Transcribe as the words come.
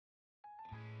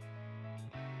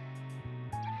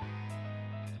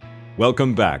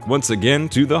Welcome back once again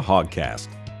to the HogCast.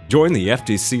 Join the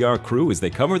FTCR crew as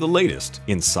they cover the latest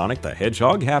in Sonic the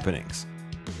Hedgehog happenings.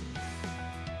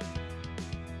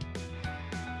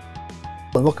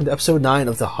 And welcome to episode 9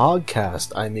 of the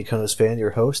HogCast. I'm Mikono's fan,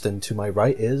 your host, and to my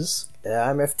right is...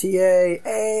 I'm FTA.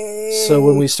 Hey! So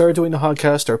when we started doing the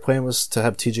HogCast, our plan was to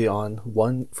have TJ on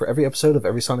one for every episode of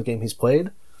every Sonic game he's played.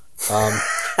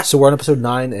 So we're on episode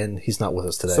 9, and he's not with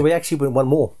us today. So we actually went one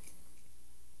more.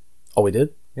 Oh, we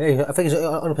did? Yeah, I think he's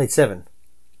only played 7.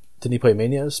 Didn't he play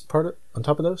Mania's part on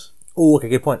top of those? Oh, okay,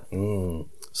 good point.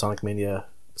 Sonic Mania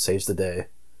saves the day.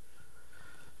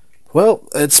 Well,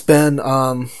 it's been...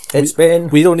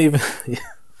 We don't even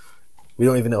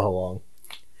know how long.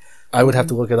 I would have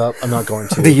to look it up. I'm not going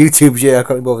to. The YouTubes, yeah, I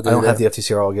can't bother doing I don't have the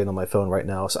FTCR all again on my phone right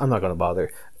now, so I'm not going to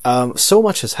bother. So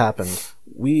much has happened.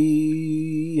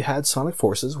 We had Sonic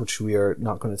Forces, which we are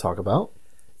not going to talk about.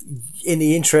 In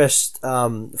the interest,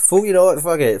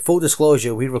 full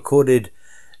disclosure, we recorded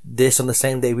this on the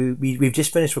same day. We've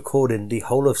just finished recording the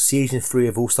whole of Season 3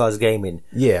 of All Stars Gaming.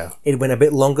 Yeah. It went a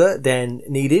bit longer than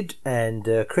needed, and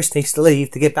Chris needs to leave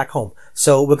to get back home.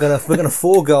 So we're gonna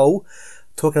forego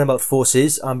talking about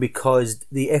Forces, because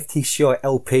the FTCR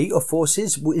LP of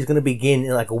Forces is gonna begin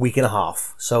in like a week and a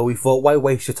half. So we thought, why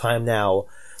waste your time now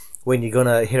when you're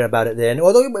gonna hear about it then?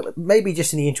 Although maybe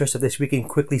just in the interest of this, we can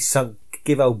quickly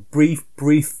give our brief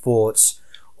thoughts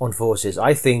on Forces.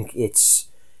 I think it's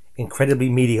incredibly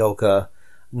mediocre,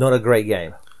 not a great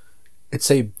game. It's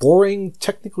a boring,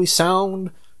 technically sound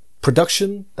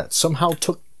production that somehow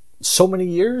took so many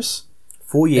years.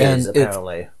 4 years,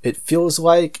 apparently. It feels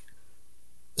like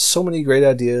so many great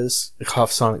ideas, the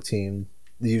Hoff Sonic team,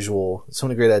 the usual, so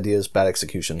many great ideas, bad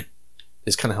execution,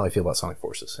 is kind of how I feel about Sonic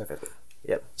Forces. Perfectly.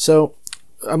 Yep. So,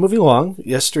 moving along,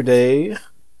 yesterday,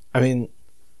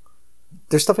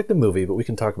 there's stuff like the movie, but we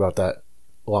can talk about that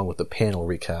along with the panel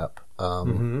recap.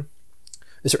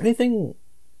 Is there anything,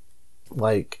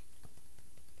 like,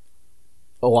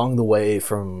 along the way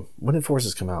from... When did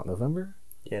Forces come out? November?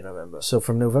 Yeah, November. So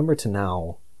from November to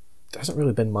now, there hasn't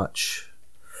really been much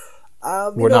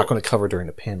we're not going to cover during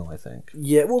the panel, I think.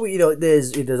 Yeah, well,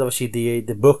 there's obviously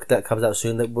the book that comes out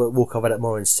soon that we'll cover that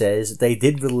more and says. They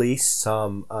did release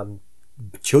some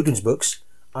children's books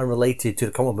unrelated to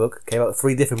the comic book. Came out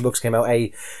 3 different books. Came out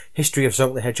a History of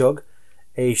Sonic the Hedgehog,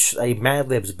 a Mad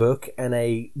Libs book, and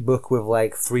a book with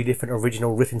like 3 different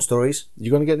original written stories.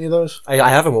 You going to get any of those? I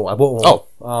haven't. I bought one.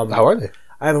 Oh, how are they?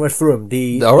 I haven't read through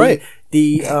them. All right.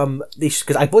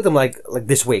 Because I bought them like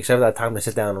this week, so I haven't had time to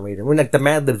sit down and read them. When like the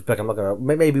Mad Libs book, I'm not gonna.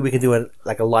 Maybe we can do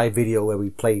a live video where we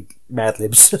play Mad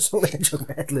Libs or something. Just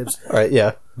Mad Libs. All right.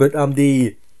 Yeah. But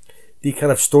the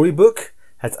kind of storybook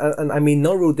has, and I mean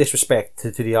no real disrespect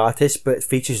to the artist, but it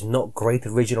features not great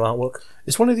original artwork.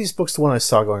 Is one of these books the one I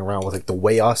saw going around with like the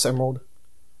Wayos Emerald?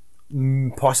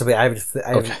 Possibly. I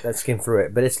haven't skimmed through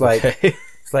it, but it's like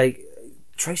it's like.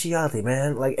 Tracy Yardley,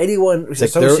 man. Like anyone who's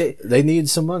associated, they need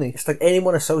some money. It's like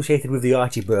anyone associated with the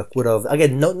Archie book would have.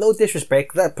 Again, no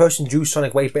disrespect. That person drew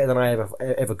Sonic way better than I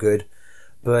ever could.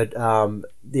 But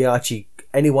the Archie,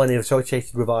 anyone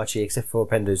associated with Archie except for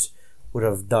Penders would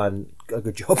have done a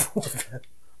good job. It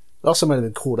also might have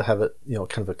been cool to have it,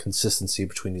 kind of a consistency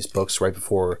between these books right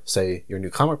before, say, your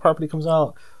new comic property comes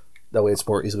out. That way it's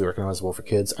more easily recognizable for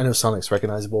kids. I know Sonic's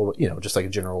recognizable, but, just like a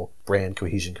general brand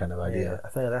cohesion kind of idea. Yeah, I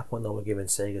think at that point, though, we're giving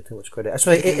Sega too much credit.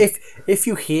 Actually, if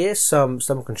you hear some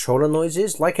controller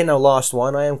noises, like in our last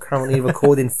one, I am currently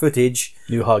recording footage.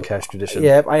 New HogCast tradition.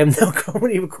 Yeah, I am now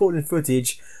currently recording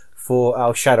footage for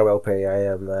our Shadow LP. I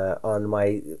am on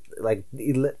my,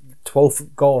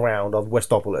 12th go-around of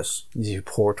Westopolis. You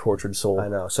poor tortured soul. I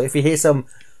know. So if you hear some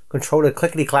controller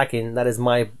clickety-clacking, that is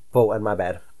my fault and my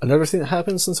bad. Another thing that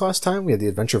happened since last time, we had the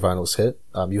Adventure Vinyls hit.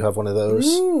 You have one of those.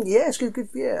 Yeah, it's good.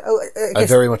 Yeah. I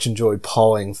very much enjoyed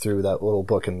pawing through that little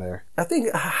book in there. I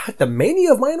think the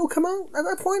Mania Vinyl come out at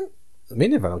that point? The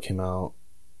Mania Vinyl came out.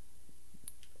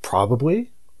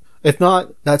 Probably. If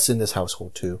not, that's in this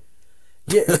household too.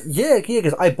 Yeah,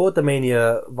 because I bought the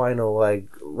Mania Vinyl, like,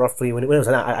 roughly when it was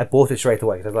out. I bought it straight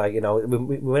away. Because I was like,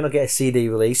 we went to get a CD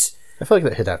release. I feel like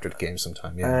that hit after the game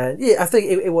sometime, yeah. I think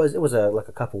it was like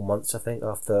a couple months, I think,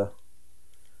 after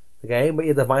the game. But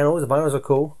yeah, the vinyls are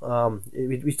cool.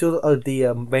 We still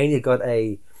the Mania got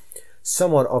a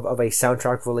somewhat of a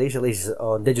soundtrack release, at least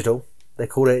on digital. They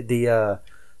called it the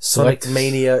Sonic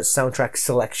Mania Soundtrack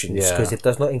Selections, because it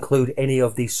does not include any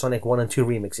of the Sonic 1 and 2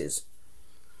 remixes.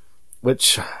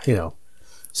 Which,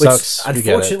 sucks.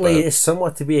 Unfortunately, is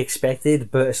somewhat to be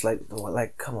expected, but it's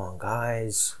like, come on,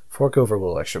 guys. Fork over a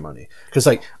little extra money. Because,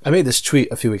 I made this tweet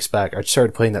a few weeks back. I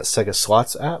started playing that Sega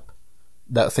Slots app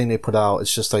that thing they put out,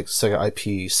 it's just like Sega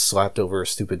IP slapped over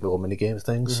stupid little minigame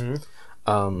things.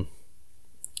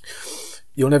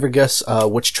 You'll never guess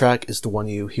which track is the one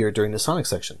you hear during the Sonic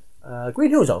section.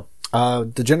 Green Hill Zone.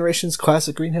 The Generations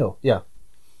classic Green Hill, yeah.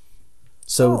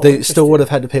 So they still would have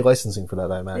had to pay licensing for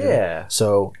that, I imagine. Yeah.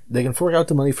 So they can fork out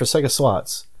the money for Sega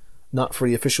slots, not for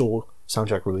the official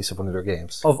soundtrack release of one of their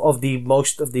games. Of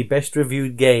the best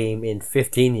reviewed game in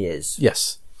 15 years.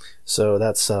 Yes. So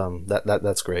that's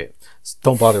that's great.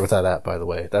 Don't bother with that app, by the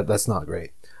way. That's not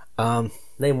great.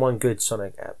 Name one good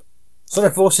Sonic app.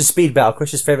 Sonic Forces Speed Battle,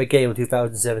 Chris's favorite game of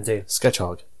 2017.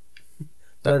 Sketchhog.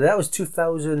 No, that was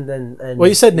 2000 and well,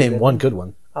 you said name one good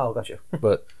one. Oh, gotcha.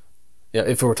 But yeah,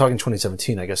 if we're talking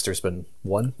 2017, I guess there's been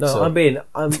one. No, so. I'm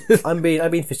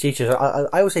being facetious.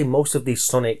 I would say most of these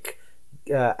Sonic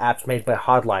apps made by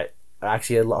Hardlight are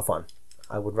actually a lot of fun.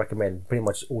 I would recommend pretty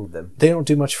much all of them. They don't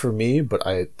do much for me, but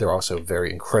they're also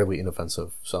very incredibly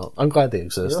inoffensive. So I'm glad they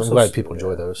exist. I'm glad people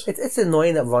enjoy those. It's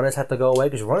annoying that Runners had to go away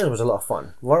because Runners was a lot of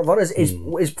fun. Runners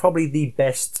is probably the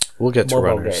best. We'll get to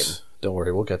mobile Runners. Game. Don't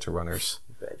worry, we'll get to Runners.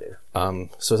 I do.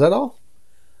 So is that all?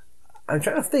 I'm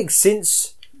trying to think.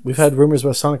 Since we've had rumors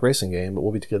about a Sonic Racing game, but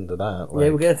we'll be getting to that. Yeah,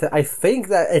 we'll get into. I think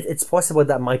that it's possible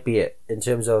that might be it in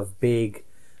terms of big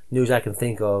news I can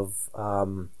think of.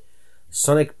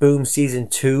 Sonic Boom Season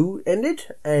 2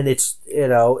 ended, and it's,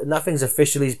 nothing's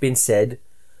officially been said,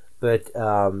 but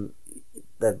I feel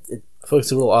like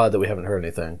it's a little odd that we haven't heard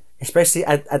anything. Especially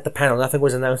at the panel. Nothing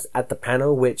was announced at the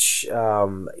panel, which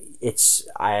I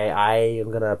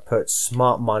am gonna put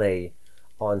smart money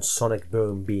on Sonic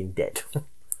Boom being dead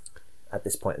at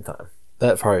this point in time.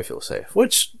 That probably feels safe,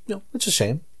 which it's a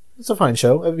shame. It's a fine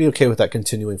show. I'd be okay with that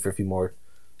continuing for a few more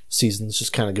seasons,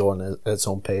 just kind of go on at its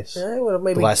own pace. Yeah, well,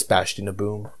 maybe the last bastion of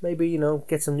Boom. Maybe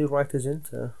get some new writers in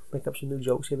to make up some new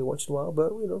jokes every once in a while.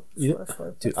 But that's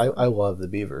fine. Dude, I love the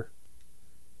Beaver.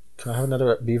 Can I have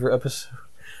another Beaver episode?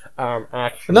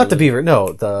 Actually, not the Beaver.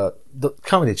 No, the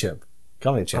Comedy Chimp.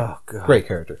 Comedy Chimp. Oh, God. Great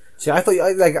character. See, I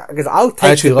thought because I'll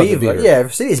take the Beaver. Yeah,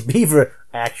 see this Beaver.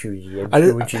 Actually, I'm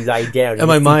going to lie down in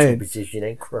my mind position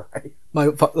and cry.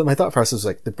 My thought process was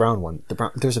like the brown one.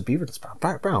 There's a beaver that's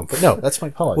brown, but no, that's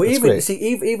Mike Pollock. Well, that's even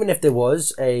great. Even if there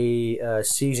was a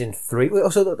season 3,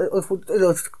 also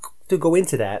to go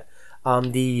into that,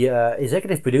 the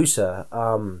executive producer,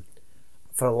 for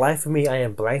the life of me, I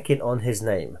am blanking on his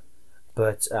name,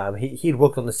 but he'd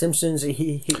worked on The Simpsons.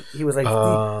 He was like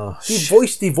he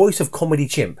voiced the voice of Comedy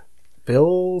Chimp.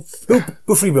 Bill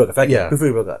Freeberger. Thank you, Bill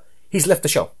Freeberger. He's left the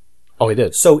show. Oh, he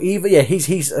did. So he's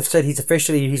said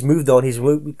he's moved on. He's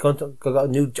got a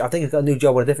new. I think he's got a new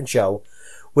job on a different show.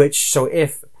 Which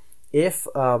if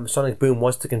Sonic Boom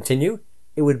was to continue,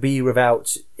 it would be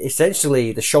without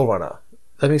essentially the showrunner.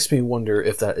 That makes me wonder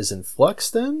if that is in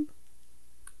flux then.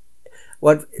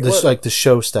 Like the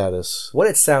show status. What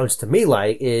it sounds to me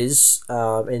like is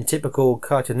in typical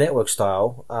Cartoon Network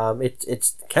style.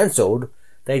 It's cancelled.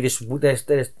 They just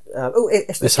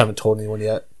haven't told anyone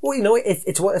yet. Well,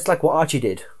 it's like what Archie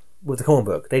did with the comic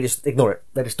book. They just ignore it.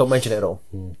 They just don't mention it at all.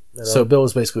 So Bill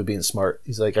is basically being smart.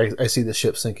 He's like, I see the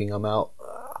ship sinking. I'm out.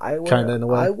 Kind of in a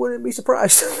way. I wouldn't be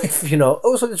surprised if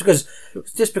Also,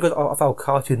 just because of how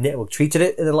Cartoon Network treated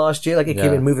it in the last year, like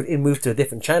it moved to a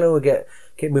different channel, kept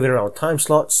moving around time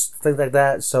slots, things like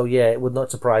that. So yeah, it would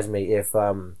not surprise me if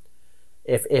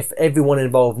everyone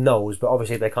involved knows, but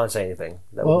obviously they can't say anything.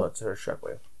 That would not sort of shock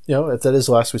me. If that is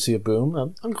the last we see of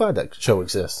Boom, I'm glad that show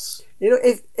exists.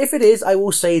 If it is, I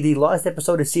will say the last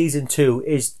episode of season 2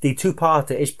 is the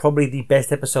 2-parter is probably the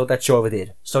best episode that show ever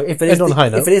did. So if it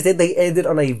is, they ended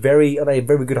on a very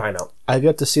good high note. I've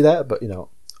yet to see that, but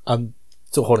I'm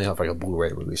still holding out for like a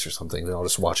Blu-ray release or something. Then I'll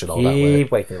just watch it all that way.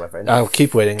 Keep waiting, my friend. I'll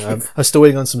keep waiting. I'm still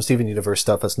waiting on some Steven Universe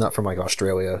stuff that's not from like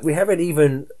Australia. We haven't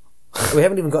even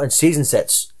gotten season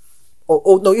sets.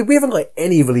 No, we haven't got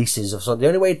any releases of something. The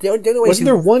only way wasn't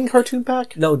there one cartoon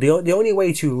pack? No, the only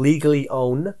way to legally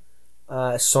own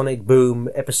Sonic Boom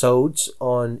episodes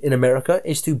in America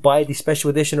is to buy the special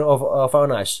edition of Fire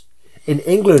and Ice. In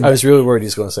England, I was really worried he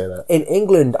was going to say that. In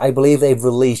England, I believe they've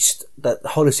released that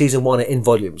whole of season 1 in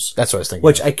volumes. That's what I was thinking.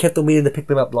 Which I kept on meaning to pick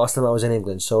them up last time I was in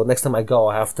England. So next time I go,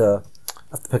 I have to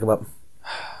pick them up.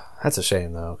 That's a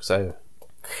shame though, because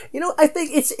I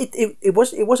think it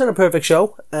wasn't a perfect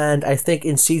show, and I think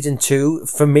in season 2,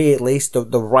 for me at least,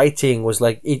 the writing was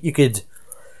like it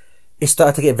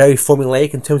started to get very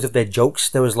formulaic in terms of their jokes.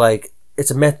 There was like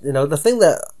the thing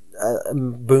that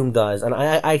Boom does, and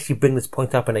I actually bring this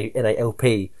point up in a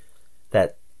LP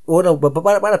that but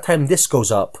by the time this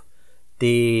goes up,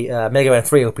 the Mega Man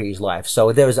 3 LP is live.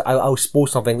 So I'll spoil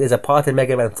something. There's a part in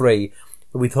Mega Man 3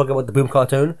 we talk about the Boom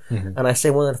cartoon, and I say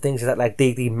one of the things is that like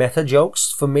the meta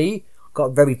jokes for me got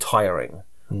very tiring.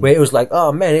 Where it was like,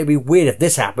 oh man, it'd be weird if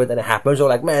this happened and it happens, or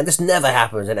like, man, this never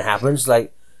happens and it happens.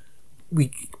 Like,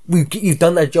 you've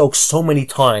done that joke so many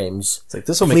times.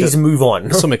 It's like, please move on.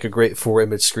 This will make a great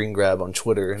 4-image screen grab on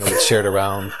Twitter and it'll get shared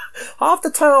around. Half the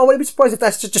time, I wouldn't be surprised if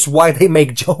that's just why they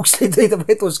make jokes. They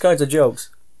make those kinds of jokes.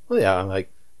 Well, yeah,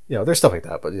 like, there's stuff like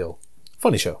that, but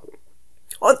funny show.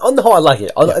 On the whole, I like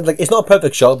it. Like, it's not a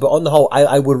perfect show, but on the whole,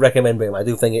 I would recommend Boom. I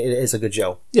do think it is a good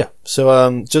show. Yeah.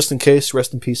 So, just in case,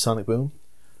 rest in peace, Sonic Boom.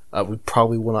 We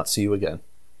probably will not see you again.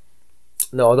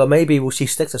 No, although maybe we'll see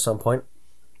Sticks at some point.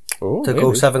 Oh, to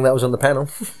go something that was on the panel.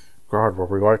 God, would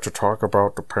we like to talk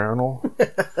about the panel?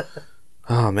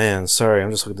 Oh man, sorry,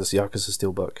 I'm just looking at this Yakuza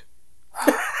Steelbook.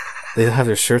 They have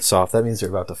their shirts off. That means they're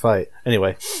about to fight.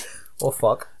 Anyway. Oh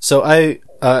fuck. So I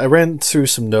ran through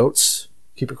some notes.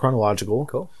 Keep it chronological.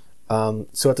 Cool.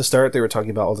 So at the start, they were talking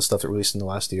about all the stuff that released in the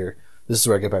last year. This is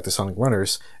where I get back to Sonic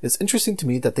Runners. It's interesting to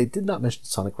me that they did not mention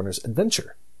Sonic Runners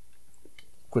Adventure,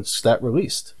 which that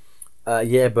released.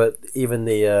 Yeah, but even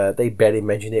they barely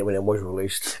mentioned it when it was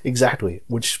released. Exactly,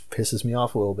 which pisses me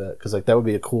off a little bit, because like that would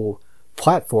be a cool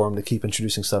platform to keep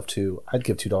introducing stuff to. I'd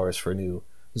give $2 for a new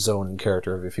zone and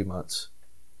character every few months.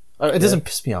 It doesn't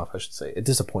piss me off, I should say. It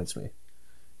disappoints me,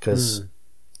 because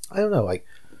I don't know. Like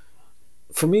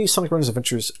for me, Sonic Runners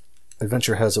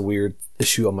Adventure has a weird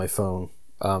issue on my phone.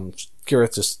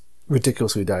 Gareth just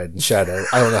ridiculously died in Shadow.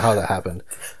 I don't know how that happened.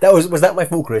 Was that my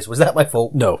fault, Chris? Was that my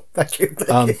fault? No. Thank you.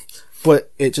 Thank you.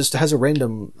 But it just has a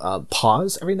random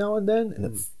pause every now and then, and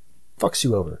it fucks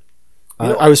you over.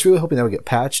 I was really hoping that would get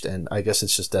patched, and I guess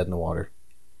it's just dead in the water.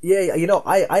 Yeah,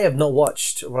 I have not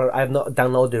watched. I have not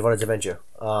downloaded Runners Adventure.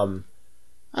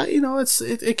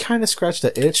 It kind of scratched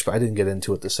the itch, but I didn't get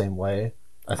into it the same way.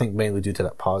 I think mainly due to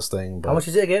that pause thing. But how much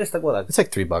is it again? It's like what? It's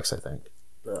like $3, I think.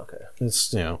 Okay.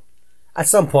 It's At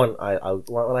some point,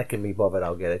 when I can be bothered,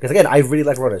 I'll get it. Because again, I really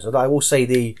like Runners. Although I will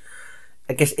say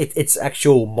I guess it's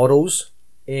actual models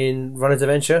in Runners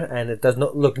Adventure, and it does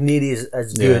not look nearly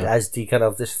as good as the kind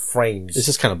of this frames. It's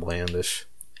just kind of blandish.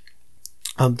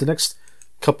 The next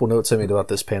couple notes I made about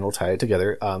this panel tie it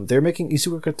together. They're making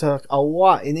Izuka talk a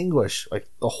lot in English, like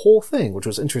the whole thing, which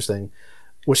was interesting.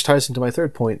 Which ties into my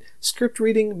third point. Script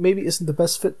reading maybe isn't the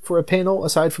best fit for a panel,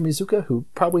 aside from Izuka, who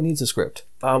probably needs a script.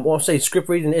 I'll say script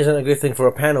reading isn't a good thing for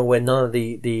a panel when none of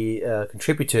the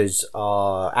contributors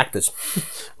are actors.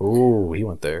 Ooh, he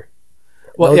went there.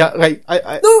 Well, no,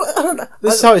 yeah,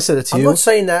 this is how I said it to you. I'm not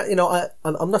saying that,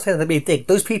 I'm not saying that to be a dick.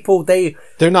 Those people, they're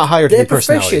not hired to be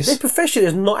personalities. Their profession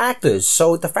is not actors.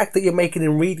 So the fact that you're making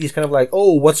them read these kind of like,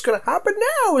 oh, what's going to happen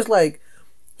now? Is like,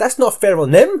 that's not fair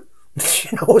on them.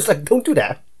 It's like, don't do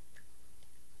that.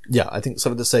 Yeah, I think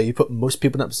something to say, you put most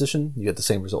people in that position, you get the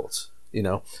same results,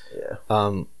 Yeah.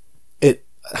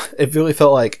 It really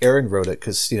felt like Aaron wrote it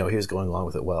because, he was going along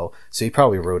with it well. So he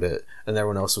probably wrote it, and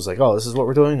everyone else was like, oh, this is what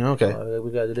we're doing? Okay. We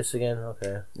gotta do this again?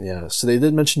 Okay. Yeah, so they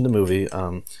did mention the movie.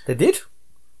 They did?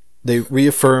 They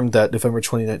reaffirmed that November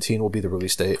 2019 will be the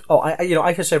release date. Oh,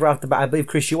 I can say right off the bat, I believe,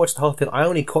 Chris, you watched the whole thing. I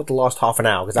only caught the last half an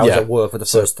hour because I was at work for the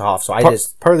first half. So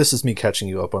part of this is me catching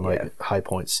you up on high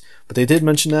points. But they did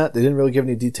mention that. They didn't really give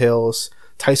any details.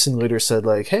 Tyson later said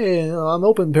like, "Hey, I'm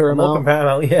open Paramount."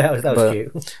 Yeah, that was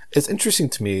cute. It's interesting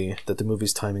to me that the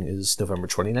movie's timing is November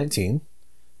 2019,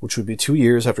 which would be 2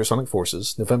 years after Sonic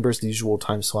Forces. November is the usual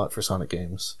time slot for Sonic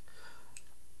games.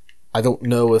 I don't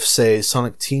know if, say,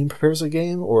 Sonic Team prepares a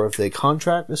game or if they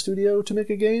contract a studio to make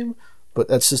a game, but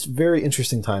that's just very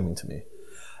interesting timing to me.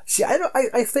 See,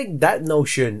 I think that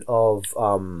notion of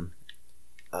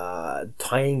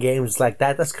tying games like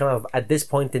that's kind of, at this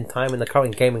point in time in the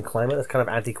current gaming climate, that's kind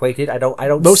of antiquated. I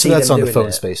don't Most see of that's them on the doing phone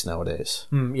it. space nowadays.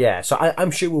 Yeah, so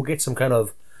I'm sure we'll get some kind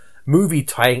of movie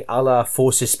tying a la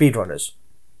Forces Speedrunners.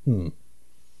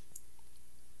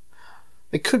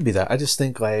 It could be that. I just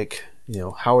think like,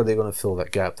 how are they going to fill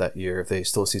that gap that year if they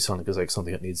still see Sonic as like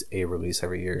something that needs a release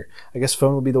every year? I guess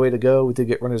phone would be the way to go. We did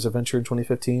get Runner's Adventure in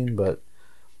 2015, but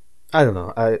I don't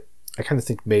know. I kind of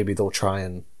think maybe they'll try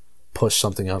and push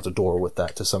something out the door with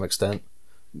that to some extent.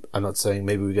 I'm not saying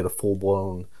maybe we get a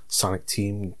full-blown Sonic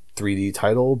Team 3D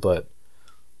title, but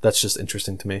that's just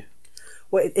interesting to me.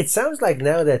 Well, it sounds like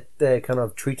now that they're kind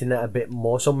of treating that a bit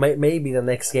more, so maybe the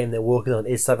next game they're working on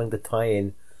is something to tie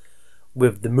in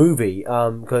with the movie,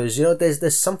 because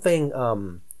there's something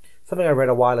I read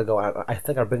a while ago. I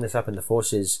think I'll bring this up in the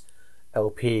Forces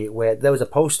LP, where there was a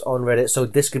post on Reddit. So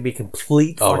this could be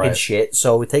complete fucking shit.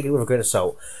 So we take it with a grain of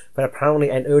salt. But apparently,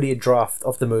 an earlier draft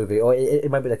of the movie, or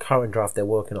it might be the current draft they're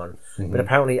working on. But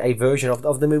apparently, a version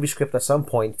of the movie script at some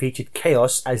point featured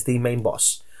Chaos as the main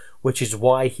boss, which is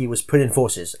why he was put in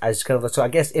Forces as kind of. So I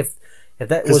guess if that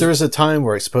was, because there was a time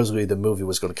where supposedly the movie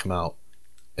was going to come out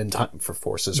in time for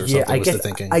Forces or something. Was the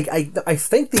thinking? I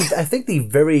think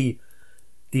the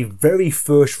very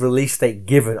first release date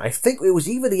given, I think it was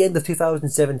either the end of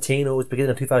 2017 or it was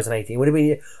beginning of 2018. It would have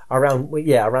been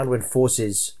around when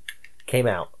Forces came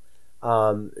out.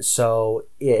 So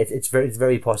yeah, it's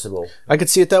very possible. I could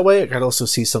see it that way. I could also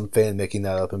see some fan making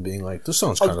that up and being like, "This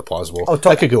sounds kind of plausible."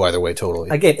 I could go either way,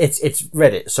 totally. Again, it's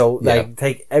Reddit, so like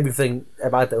take everything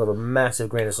about that with a massive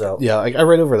grain of salt. Yeah, I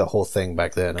read over the whole thing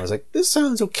back then. I was like, "This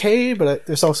sounds okay," but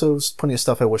there's also plenty of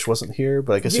stuff I wish wasn't here.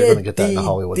 But I guess you're going to get that in the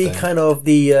Hollywood thing. Kind of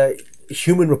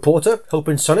human reporter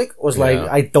helping Sonic was like,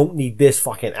 I don't need this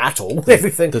fucking at all.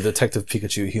 Everything. The Detective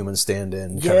Pikachu human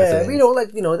stand-in kind of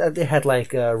thing. They had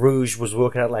like Rouge was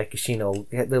working at like casino,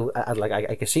 had like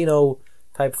a casino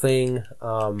type thing.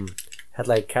 Had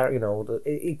like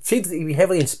it seems to be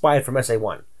heavily inspired from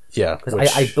SA1. Yeah, because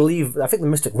I think the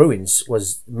Mystic Ruins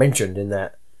was mentioned in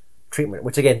that treatment.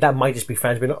 Which again, that might just be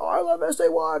fans being like, "Oh, I love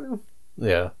SA1."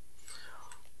 Yeah.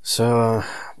 So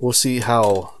we'll see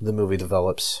how the movie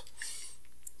develops.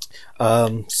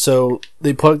 So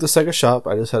they plugged the Sega shop.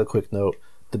 I just had a quick note.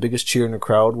 The biggest cheer in the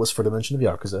crowd was for the mention of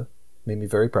Yakuza. Made me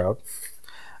very proud.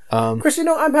 Chris,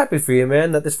 I'm happy for you,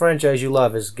 man, that this franchise you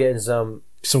love is getting some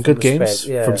good respect. games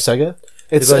from Sega.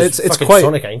 It's fucking quite.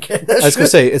 Sonic ain't getting that I was gonna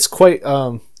shit. say it's quite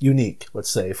unique. Let's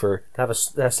say for to have a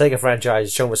Sega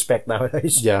franchise showing respect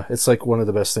nowadays. Yeah, it's like one of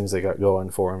the best things they got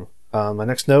going for them. My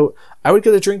next note: I would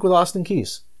get a drink with Austin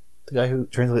Keys. The guy who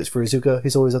translates for Izuka,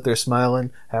 he's always up there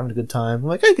smiling, having a good time. I'm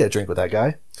like, I'd get a drink with that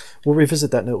guy. We'll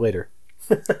revisit that note later.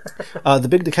 The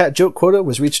Big the Cat joke quota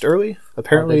was reached early.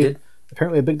 Apparently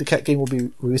a Big the Cat game will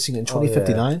be releasing in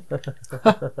 2059.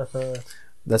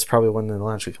 That's probably when it'll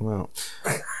actually come out.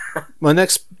 My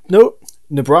next note,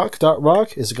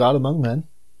 Nabrak.Rock is a god among men.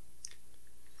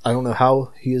 I don't know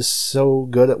how he is so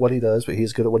good at what he does, but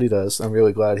he's good at what he does. I'm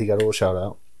really glad he got a little shout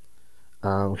out.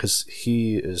 Because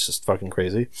he is just fucking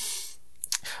crazy.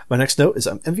 My next note is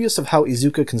I'm envious of how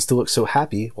Izuka can still look so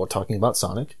happy while talking about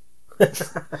Sonic.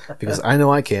 Because I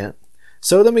know I can't.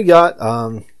 So then we got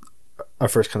our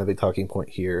first kind of big talking point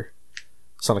here.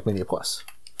 Sonic Mania Plus.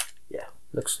 Yeah,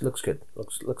 looks good.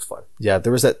 Looks fun. Yeah,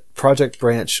 there was that project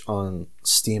branch on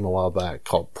Steam a while back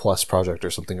called Plus Project or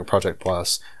something, or Project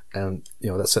Plus. And,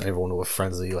 that sent everyone to a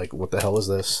frenzy, like, what the hell is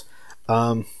this?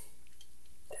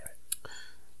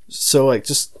 So, like,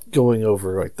 just going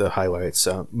over, like, the highlights.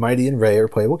 Mighty and Ray are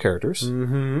playable characters,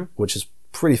 which is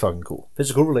pretty fucking cool.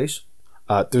 Physical release.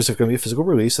 There's going to be a physical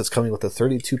release that's coming with a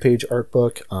 32-page art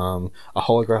book, a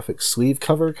holographic sleeve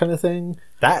cover kind of thing.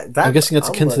 That I'm guessing it's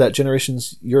akin to that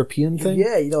Generations European thing.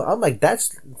 Yeah, I'm like,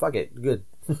 that's, fuck it, good.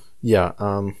 Yeah,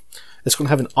 it's going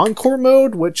to have an encore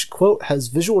mode, which, quote, has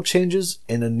visual changes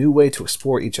and a new way to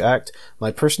explore each act.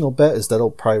 My personal bet is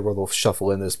that'll probably will shuffle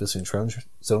in those missing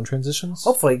zone transitions.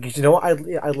 Hopefully, because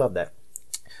I love that.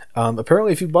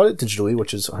 Apparently, if you bought it digitally,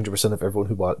 which is 100% of everyone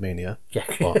who bought Mania,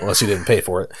 well, unless you didn't pay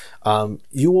for it,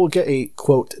 you will get a,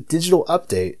 quote, digital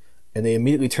update, and they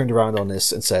immediately turned around on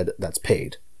this and said that's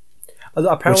paid.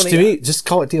 Apparently, which to me, just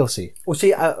call it DLC. Well,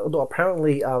 see,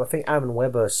 apparently, I think Aaron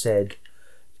Weber said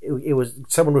it was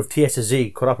someone with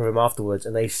TSZ caught up with him afterwards,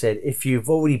 and they said if you've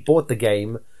already bought the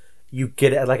game, you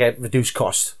get it at like a reduced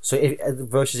cost. So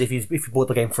versus if you bought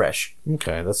the game fresh.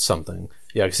 Okay, that's something.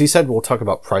 Yeah, because he said we'll talk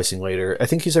about pricing later. I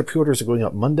think he said pre-orders are going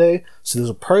up Monday, so those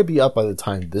will probably be up by the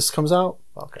time this comes out.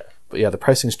 Okay. But yeah, the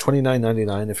pricing is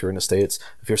 $29.99 if you're in the States.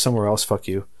 If you're somewhere else, fuck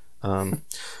you.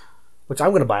 Which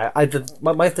I'm going to buy.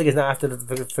 My thing is now I have to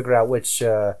figure out which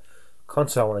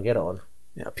console I want to get it on.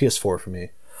 Yeah, PS4 for me.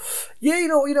 Yeah,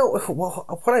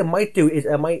 what I might do is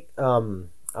I might get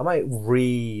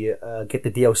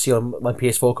the DLC on my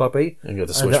PS4 copy. And get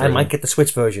the Switch version. I might get the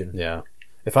Switch version. Yeah.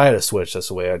 If I had a Switch, that's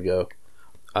the way I'd go.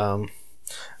 I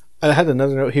had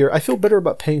another note here. I feel better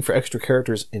about paying for extra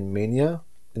characters in Mania,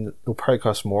 and it'll probably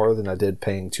cost more than I did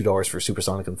paying $2 for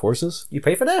Supersonic and Forces. You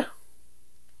pay for that?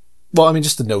 Well, I mean,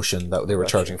 just the notion that they were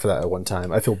charging for that at one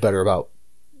time. I feel better about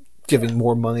giving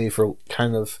more money for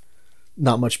kind of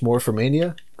not much more for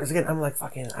Mania. Because again, I'm like,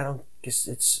 fucking, I don't guess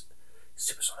it's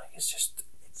Supersonic. It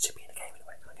should be in the game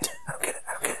anyway. I don't get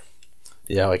it.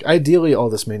 Yeah, like ideally, all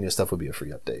this Mania stuff would be a free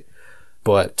update.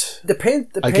 But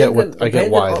I get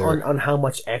why on how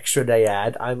much extra they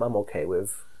add. I'm okay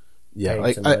with. Yeah,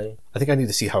 I think I need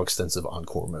to see how extensive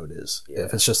Encore mode is. Yeah.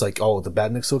 If it's just like, oh, the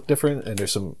badniks look different and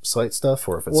there's some slight stuff,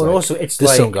 or if it's also it's this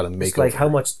like, song got to make it's like how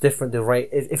much different the Ray.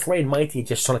 If Ray and Mighty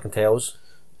just Sonic and Tails,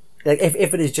 like if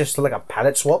it is just like a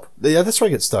palette swap. Yeah, that's where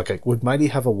I get stuck. Like, would Mighty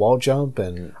have a wall jump?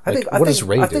 And what does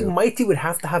Ray do? I think Mighty would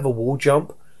have to have a wall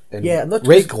jump And Yeah, not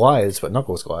Ray just- glides, but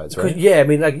Knuckles glides, right? Yeah, I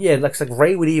mean, like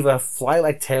Ray would either fly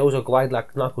like Tails or glide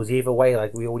like Knuckles. Either way,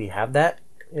 like we already have that,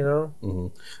 you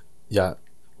know. Yeah.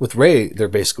 With Ray, they're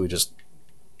basically just,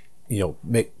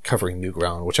 covering new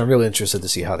ground, which I'm really interested to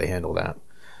see how they handle that.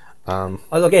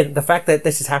 Although again, the fact that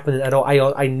this is happening at all,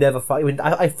 I never thought. I mean,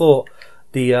 I thought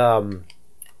the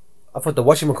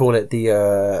whatchamacallit,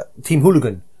 the Team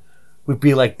Hooligan would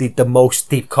be like the most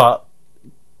deep cut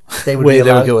they would be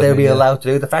allowed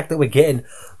to do. The fact that we're getting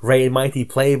Ray and Mighty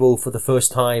playable for the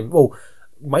first time. Well,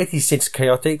 Mighty since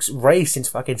Chaotix, Ray since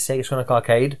fucking Sega Sonic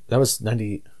Arcade. That was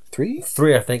 93?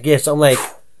 3, I think. Yes, I'm like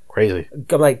Crazy.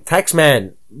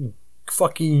 Taxman,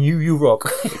 fucking you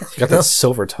rock. Got that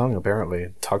silver tongue, apparently.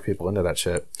 Talk people into that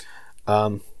shit.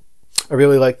 I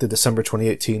really like the December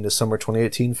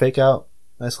 2018 fake out.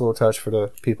 Nice little touch for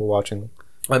the people watching.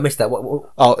 I missed that. What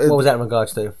was that in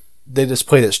regards to? They just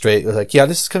played it straight. It was like, yeah,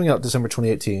 this is coming out December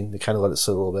 2018. They kind of let it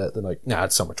sit a little bit. They're like, nah,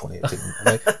 it's summer 2018. I'm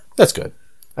like, that's good.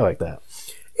 I like that.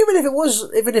 Even if it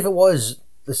was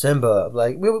December,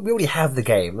 like we already have the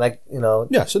game, like, you know.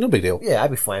 Yeah, so no big deal. Yeah,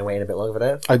 I'd be fine waiting a bit longer for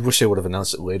that. I wish they would have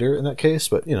announced it later in that case,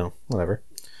 but whatever.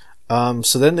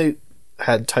 So then they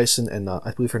had Tyson and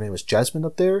I believe her name was Jasmine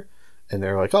up there, and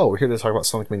they're like, "Oh, we're here to talk about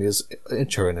Sonic Mania's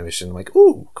intro animation." I'm like,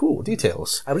 "Ooh, cool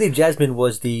details." I believe Jasmine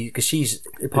was because she's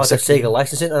part of Sega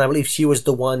licensing, and I believe she was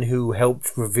the one who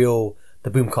helped reveal the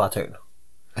Boom cartoon.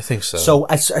 I think so. So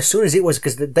as soon as it was,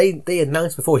 because they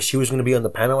announced before she was going to be on the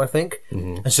panel, I think,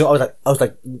 and so I was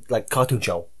like cartoon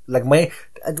show, like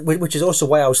which is also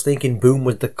why I was thinking Boom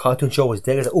was the cartoon show was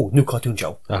there. I was like, oh, new cartoon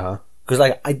show. Because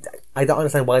like I don't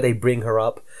understand why they bring her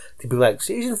up to be like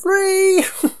season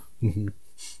 3.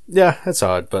 Yeah, that's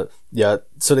odd, but yeah.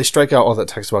 So they strike out all that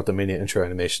text about the Mania intro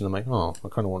animation. I'm like, oh, I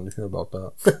kind of wanted to hear about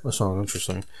that. That sounds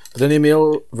interesting. But then they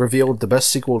revealed the best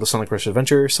sequel to Sonic Rush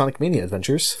Adventure, Sonic Mania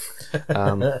Adventures.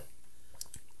 That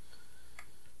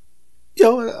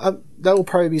will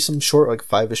probably be some short, like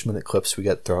 5-ish minute clips we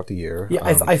get throughout the year. Yeah,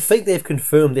 I think they've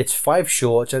confirmed it's 5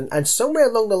 shorts, and somewhere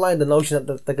along the line, the notion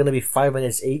that they're going to be 5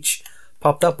 minutes each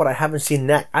popped up, but I haven't seen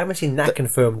that. I haven't seen that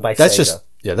confirmed by Sega.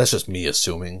 That's just me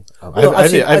assuming.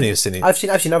 I've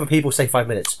seen other people say 5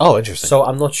 minutes. Oh, interesting. So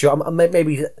I'm not sure.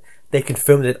 Maybe they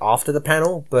confirmed it after the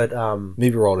panel, but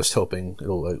maybe we're all just hoping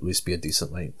it'll at least be a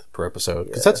decent length per episode,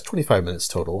 because that's 25 minutes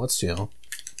total. That's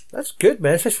that's good,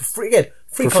 man. Especially for free again.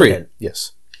 Free for content. Free,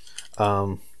 yes.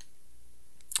 So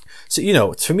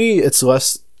to me, it's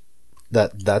less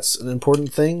that's an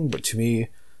important thing, but to me,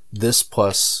 this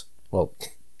plus, well,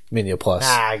 Mania Plus.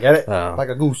 I get it. Like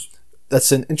a goose. That's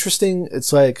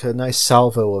it's like a nice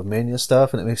salvo of Mania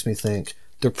stuff, and it makes me think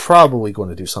they're probably going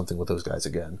to do something with those guys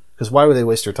again. Because why would they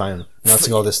waste their time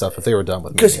announcing all this stuff if they were done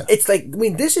with Mania? Because it's like, I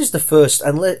mean, this is the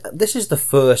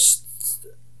first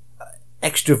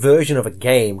extra version of a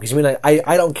game. Because I mean, like,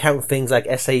 I don't count things like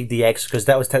SADX because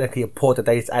that was technically a port that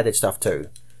they just added stuff to.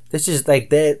 This is like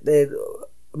they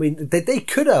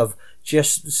could have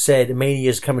just said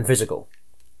Mania's coming physical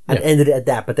and ended it at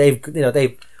that, but they've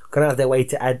gone out of their way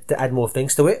to add more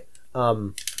things to it.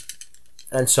 And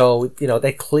so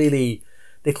they clearly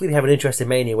have an interest in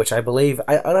Mania, which I believe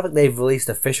I don't think they've released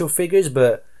official figures,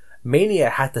 but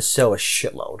Mania had to sell a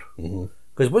shitload.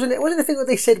 Because wasn't the thing that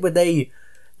they said when they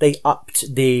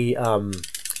upped the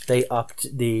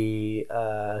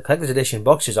collector's edition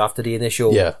boxes after the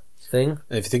initial thing?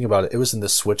 And if you think about it, it was in the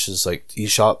Switch's like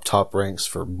eShop top ranks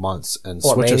for months, and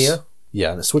Mania?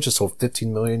 Yeah, and the Switch has sold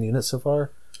 15 million units so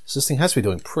far. So this thing has to be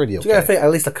doing pretty okay. So you gotta think at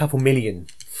least a couple million.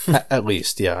 At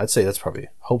least, yeah. I'd say that's probably,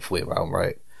 hopefully, around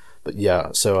right. But yeah,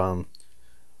 so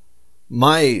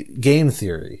my game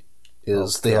theory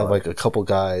is they have like a couple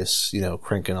guys,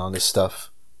 cranking on this stuff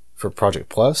for Project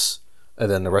Plus, and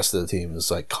then the rest of the team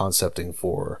is like concepting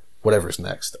for whatever's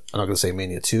next. I'm not going to say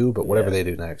Mania 2, but whatever they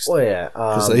do next. Oh yeah,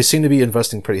 because they seem to be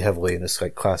investing pretty heavily in this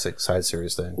like classic side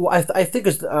series thing. Well, I think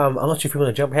it's, I'm not sure if you want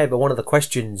to jump ahead, but one of the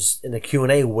questions in the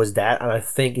Q&A was that, and I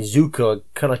think Izuka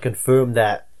kind of confirmed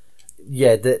that.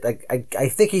 Yeah, I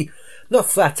think he, not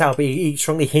flat out, but he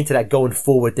strongly hinted at going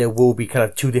forward there will be kind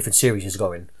of 2 different series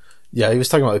going. Yeah, he was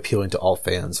talking about appealing to all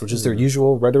fans, which is their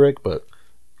usual rhetoric, but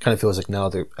kind of feels like now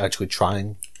they're actually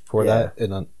trying for that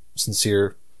in a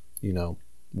sincere,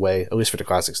 way, at least for the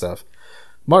classic stuff.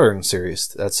 Modern series,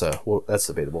 that's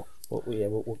debatable.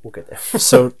 We'll get there.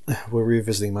 So we're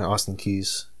revisiting my Austin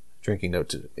Keys drinking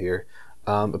note here.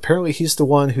 Apparently he's the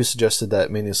one who suggested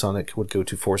that Mania Sonic would go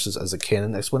to Forces as a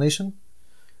canon explanation,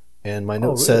 and my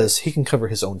note says he can cover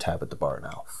his own tab at the bar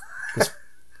now.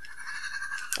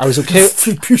 I was okay.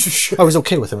 Piece of shit. I was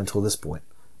okay with him until this point.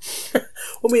 Well,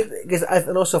 I mean, because I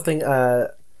also think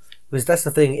because that's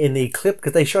the thing in the clip,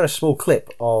 because they showed a small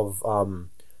clip of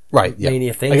Right, yeah.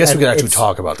 Mania thing. I guess we And could actually it's-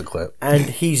 talk about the clip. And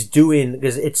he's doing,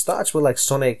 because it starts with like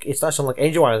Sonic, it starts on like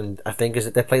Angel Island, I think, is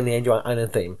that they're playing the Angel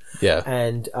Island theme. Yeah.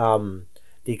 And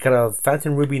the kind of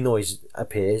Phantom Ruby noise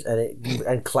appears,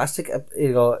 and classic,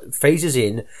 phases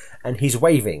in, and he's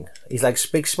waving. He's like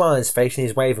big smile on his face, and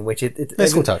he's waving, which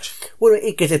Nice cool touch. Well,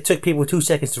 because it took people 2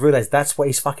 seconds to realize that's what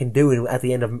he's fucking doing at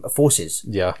the end of Forces.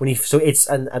 Yeah.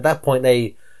 And at that point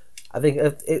I think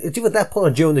it's even at that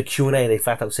point during the Q&A they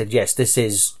flat out said yes, this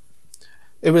is.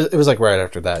 It was like right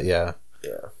after that, yeah.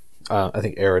 Yeah. I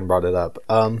think Aaron brought it up.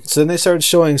 So then they started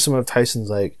showing some of Tyson's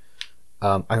like,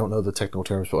 I don't know the technical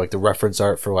terms, but like the reference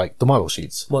art for like the model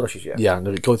sheets. Model sheets, yeah. Yeah, and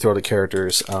they go through all the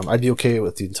characters. I'd be okay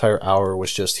with the entire hour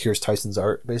was just here's Tyson's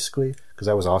art basically because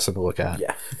that was awesome to look at.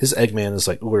 Yeah. His Eggman is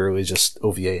like literally just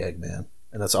OVA Eggman,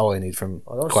 and that's all I need from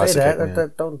Well, don't classic say that.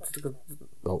 Eggman.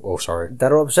 Don't. Sorry.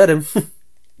 That'll upset him.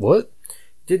 What?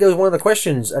 There was one of the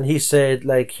questions, and he said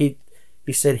like he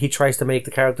said he tries to make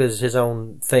the characters his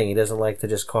own thing. He doesn't like to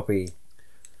just copy.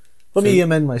 Let me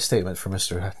amend my statement for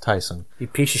Mr. Tyson. You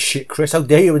piece of shit, Chris! How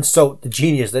dare you insult the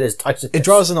genius that is Tyson? It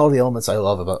draws in all the elements I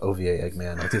love about OVA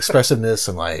Eggman, like the expressiveness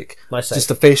and like Nice just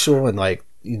save. the facial and like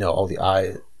all the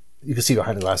eye. You can see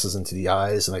behind the glasses into the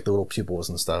eyes and like the little pupils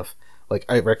and stuff. Like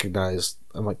I recognize,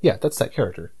 I'm like, yeah, that's that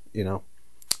character. God,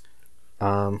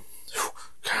 I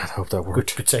hope that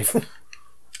worked. Good save.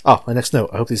 Oh, my next note.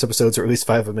 I hope these episodes are at least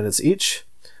 5 minutes each.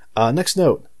 Next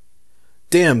note.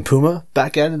 Damn, Puma,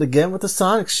 back at it again with the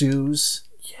Sonic shoes.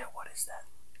 Yeah, what is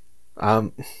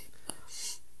that?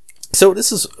 So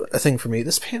this is a thing for me.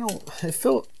 This panel, I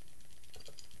felt,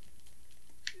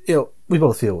 we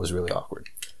both feel it was really awkward.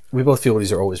 We both feel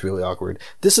these are always really awkward.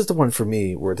 This is the one for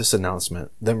me where this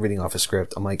announcement, them reading off a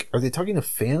script, I'm like, are they talking to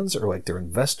fans or like their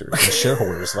investors and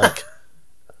shareholders? Like,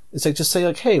 it's like, just say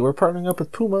like, hey, we're partnering up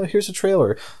with Puma. Here's a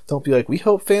trailer. Don't be like, we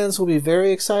hope fans will be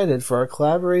very excited for our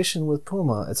collaboration with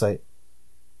Puma. It's like,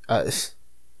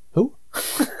 who?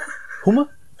 Puma?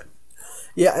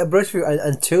 Yeah,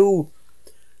 until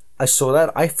I saw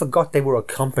that, I forgot they were a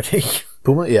company.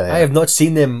 Puma? Yeah. I have not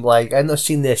seen them, I have not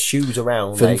seen their shoes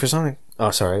around. Fitting for Sonic?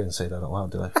 Oh, sorry, I didn't say that out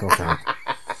loud, did I? Okay.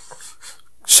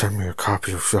 Send me a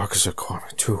copy of Yakuza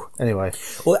Kiwami 2. Anyway.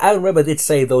 Well, Alan Webber did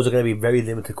say those are going to be very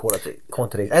limited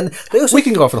quantities. And they also, we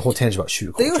can go off on a whole tangent about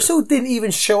shoe culture. They also didn't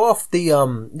even show off the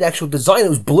actual design. It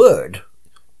was blurred.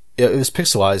 Yeah, it was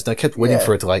pixelized, and I kept waiting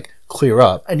for it to, clear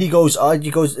up. And he goes,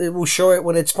 it will show it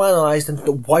when it's finalized,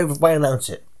 and why announce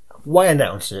it? Why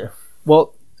announce it?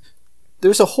 Well,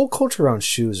 there's a whole culture around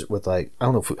shoes with, I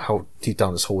don't know how deep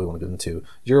down this hole we want to get into.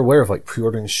 You're aware of,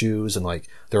 pre-ordering shoes, and,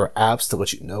 there are apps to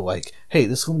let you know, hey,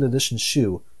 this limited edition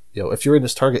shoe, if you're in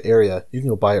this Target area, you can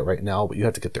go buy it right now, but you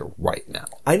have to get there right now.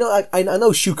 I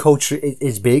know shoe culture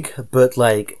is big, but,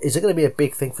 is it going to be a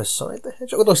big thing for Sonic the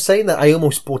Hedgehog? Although saying that, I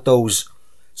almost bought those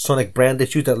Sonic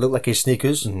branded shoes that look like his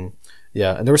sneakers. Mm-hmm.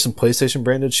 Yeah, and there were some PlayStation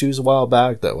branded shoes a while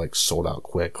back that, sold out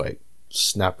quick,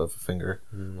 snap of a finger.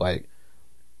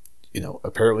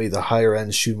 Apparently the higher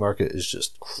end shoe market is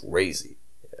just crazy.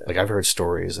 I've heard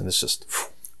stories, and it's just.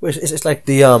 It's like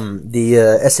the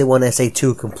SA1,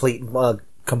 SA2 complete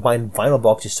combined vinyl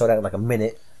box just sold out in a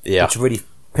minute. Yeah, which really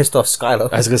pissed off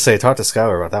Skylar. I was gonna say, talk to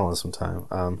Skylar about that one sometime.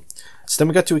 So then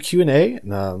we got to a Q&A,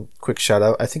 and quick shout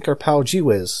out. I think our pal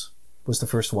G-Wiz was the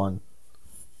first one.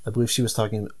 I believe she was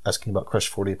asking about Crush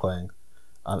 40 playing.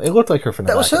 It looked like her from the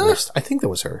back. That was her? At least. I think that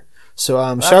was her. So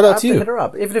shout out to you. Hit her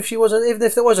up. Even if she wasn't, even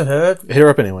if there wasn't her, hit her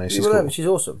up anyway. She's cool. She's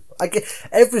awesome. For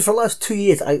the last 2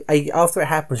 years, I after it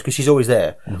happens, because she's always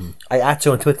there, I add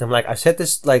her on Twitter. I'm like, I said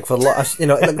this for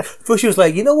first she was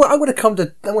like, you know what, I'm gonna come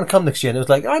next year, and it was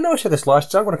like, I know I said this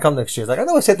last year, I'm gonna come next year. It's like, I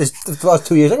know I said this the last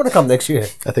 2 years, I'm gonna come next year.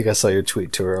 I think I saw your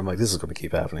tweet to her. I'm like, this is gonna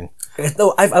keep happening.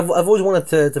 No, I've always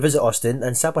wanted to visit Austin,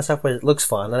 and South by Southwest looks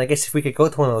fun, and I guess if we could go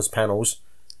to one of those panels,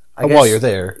 while you're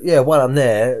there, yeah, while I'm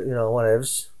there,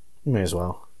 whatevs. You may as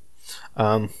well.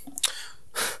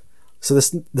 So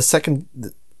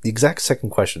the exact second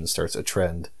question starts a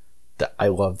trend that I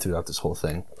love throughout this whole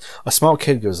thing. A small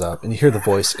kid goes up, and you hear the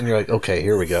voice, and you're like, okay,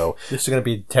 here we go. This is going to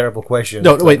be a terrible question.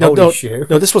 No, wait, no,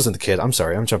 this wasn't the kid. I'm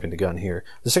sorry, I'm jumping the gun here.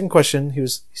 The second question, he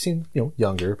seemed,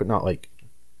 younger, but not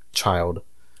child.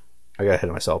 I got ahead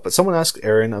of myself. But someone asked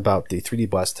Aaron about the 3D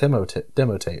Blast demo tape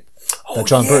that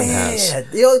John Burton has.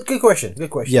 Good question.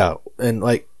 Yeah, and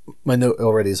my note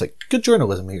already is good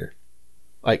journalism here.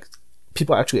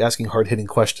 People actually asking hard-hitting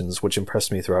questions, which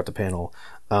impressed me throughout the panel.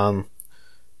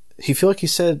 He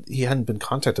said he hadn't been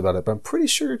contacted about it, but I'm pretty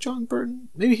sure John Burton,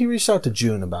 maybe he reached out to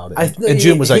June about it. And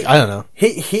June was I don't know.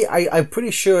 I'm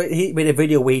pretty sure he made a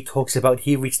video where he talks about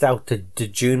he reached out to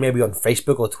June maybe on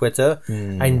Facebook or Twitter,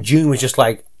 and June was just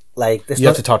like, Like, You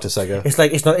have to talk to Sega. It's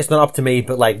like, it's not up to me,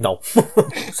 but like, no.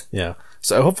 Yeah.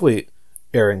 So hopefully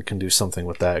Aaron can do something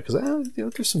with that, because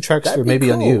there's some tracks that are maybe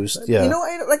cool. unused. Yeah. You know,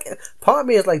 like, part of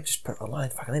me is like, just put it online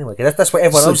fucking anyway, 'cause that's what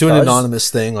everyone else do an does.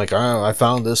 anonymous thing, like, oh, I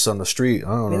found this on the street. I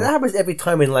don't know. I mean, that happens every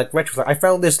time in like retro. Like, I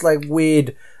found this like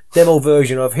weird demo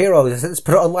version of Heroes. Let's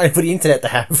put it online for the internet to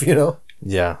have, you know?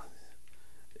 Yeah.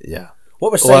 Yeah.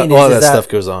 What we're saying a lot is of that stuff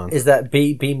goes on. Is that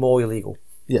be more illegal?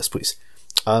 Yes, please.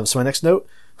 So my next note,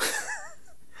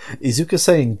 Iizuka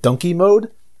saying donkey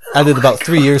mode added about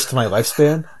 3 years to my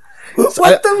lifespan. So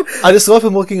I just love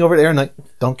him looking over at Aaron like,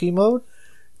 donkey mode?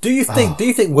 Do you think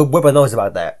Weber knows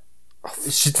about that?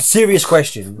 It's just a serious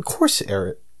question. Of course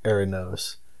Aaron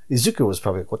knows. Iizuka was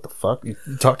probably like, what the fuck? You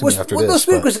talked to me after this.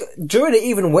 Because during it,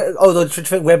 even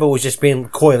Weber was just being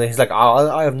coy, and he's like, oh,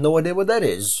 I have no idea what that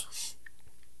is.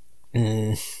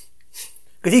 Because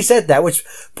he said that, which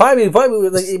probably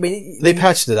like, I mean, they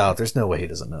patched it out. There's no way he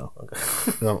doesn't know.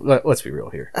 No, let's be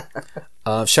real here.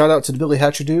 Shout out to the Billy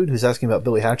Hatcher dude who's asking about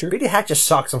Billy Hatcher. Billy Hatcher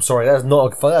sucks. I'm sorry, that's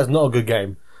not a good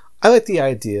game. I like the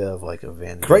idea of like a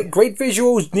vanity. Great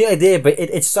visuals, neat idea, but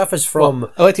it suffers from.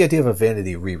 Well, I like the idea of a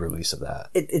vanity re-release of that.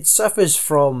 It suffers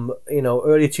from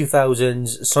early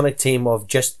 2000s Sonic Team of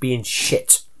just being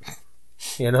shit.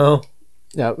 You know.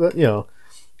 Yeah, but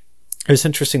it's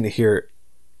interesting to hear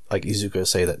like Iizuka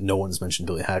say that no one's mentioned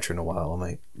Billy Hatcher in a while. I'm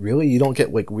like, really? You don't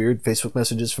get like weird Facebook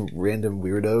messages from random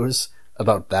weirdos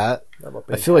about that?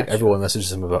 I feel like everyone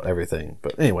messages him about everything.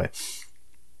 But anyway.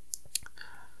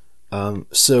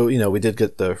 So, we did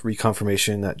get the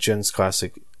reconfirmation that Gen's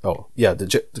Classic... Oh, yeah,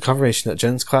 the confirmation that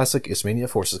Gen's Classic is Mania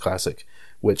Forces Classic,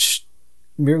 which,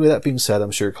 merely that being said,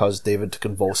 I'm sure caused David to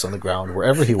convulse on the ground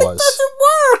wherever he was. It doesn't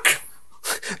work!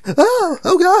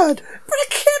 oh God! But it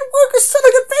can't work! A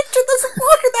Sonic Adventure doesn't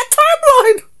work in that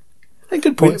timeline! Hey,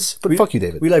 good points. But fuck you,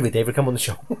 David. We love you, David. Come on the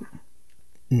show.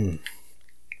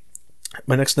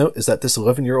 My next note is that this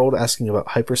 11-year-old asking about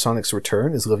Hypersonic's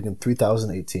return is living in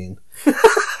 3018.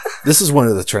 This is one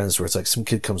of the trends where it's like some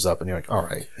kid comes up and you're like, all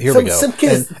right, here we go. Some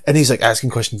kid and he's like asking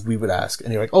questions we would ask.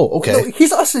 And you're like, oh, okay. No,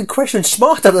 he's asking questions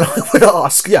smarter than I would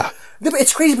ask. Yeah. No, but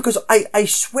it's crazy because I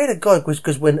swear to God,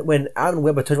 because when Aaron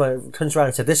Weber turns around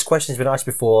and said, this question's been asked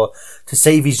before, to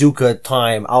save Iizuka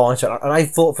time, I'll answer it. And I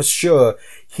thought for sure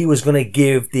he was going to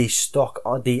give the stock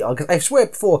on cause I swear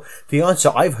before, the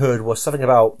answer I've heard was something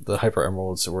about the Hyper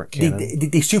Emeralds weren't canon.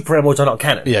 The Super Emeralds are not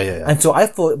canon. Yeah. And so I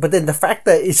thought, but then the fact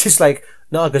that it's just like,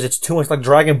 no, because it's too much like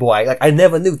Dragon Boy. Like I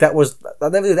never knew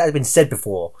that had been said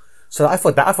before. So I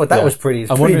thought that was pretty.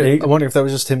 I wonder if that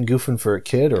was just him goofing for a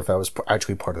kid, or if that was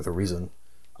actually part of the reason.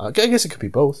 I guess it could be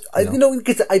both.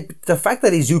 The fact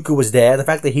that Iizuka was there, the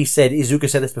fact that Iizuka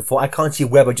said this before, I can't see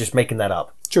Weber just making that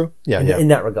up. True. Yeah. In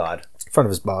that regard, in front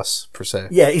of his boss per se.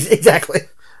 Yeah, exactly.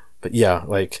 But yeah,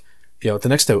 the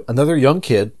next note, another young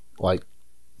kid,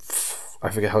 I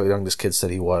forget how young this kid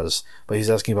said he was, but he's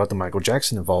asking about the Michael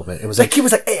Jackson involvement. It was like he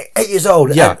was like 8 years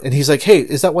old. Yeah, and he's like, "Hey,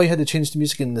 is that why you had to change the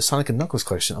music in the Sonic and Knuckles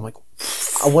collection?" I'm like,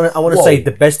 I want to say the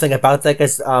best thing about that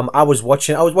is I was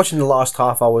watching the last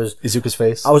half. Izuka's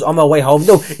face. I was on my way home.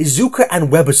 No, Izuka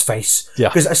and Weber's face. Yeah,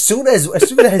 because as soon as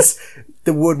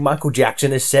the word Michael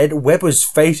Jackson is said, Weber's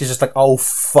face is just like, oh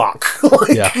fuck.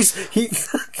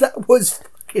 That was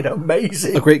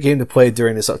amazing. A great game to play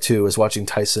during this too is watching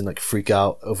Tyson freak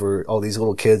out over all these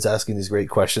little kids asking these great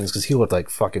questions, because he looked like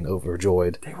fucking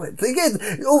overjoyed.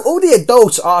 All the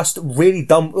adults asked really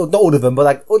dumb, not all of them,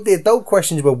 but all the adult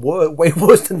questions were way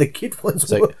worse than the kid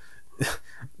ones were.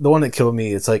 The one that killed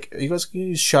me, it's like, are you guys going to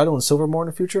use Shadow and Silver more in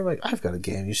the future? I'm like, I've got a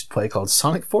game you should play called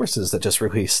Sonic Forces that just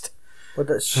released.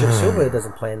 But Silver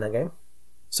doesn't play in that game.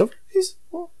 So he's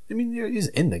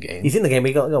in the game. He's in the game, but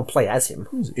you don't play as him.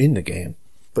 He's in the game.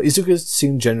 But Iizuka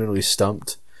seemed genuinely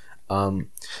stumped.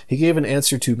 He gave an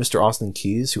answer to Mr. Austin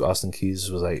Keys, who Austin Keys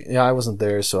was like, yeah, I wasn't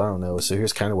there, so I don't know. So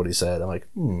here's kind of what he said. I'm like,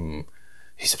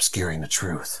 he's obscuring the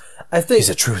truth. I think he's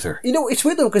a truther. It's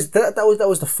weird though, because that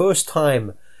was the first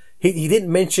time he didn't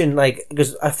mention,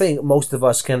 because I think most of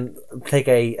us can take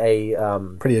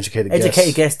a pretty educated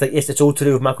guess that yes, it's all to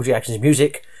do with Michael Jackson's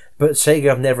music. But Sega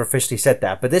have never officially said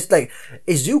that. But this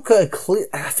Iizuka,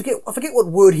 I forget what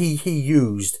word he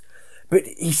used. But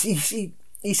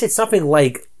he said something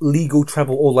like legal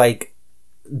trouble or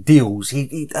deals.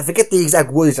 I forget the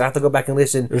exact words. I have to go back and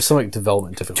listen. There's some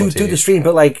development difficulty to the stream,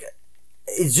 but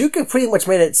Iizuka pretty much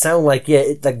made it sound like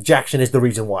Jackson is the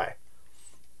reason why,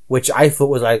 which I thought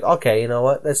was okay, you know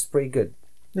what? That's pretty good.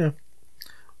 Yeah,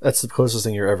 that's the closest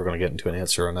thing you're ever going to get into an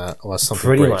answer on that, unless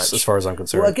something breaks, as far as I'm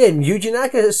concerned. Well, again, Yuji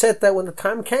Naka said that when the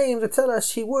time came to tell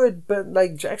us he would, but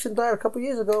Jackson died a couple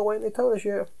years ago. Why didn't they tell us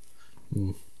yet?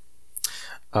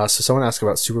 So someone asked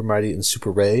about Super Mighty and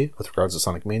Super Ray with regards to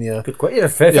Sonic Mania. Good question.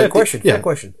 Fair question. Fair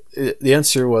question. The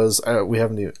answer was we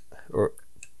haven't even...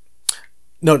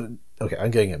 No, okay, I'm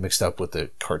getting it mixed up with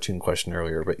the cartoon question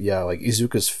earlier, but yeah, like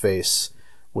Izuka's face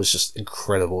was just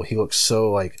incredible. He looked so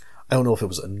like, I don't know if it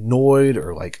was annoyed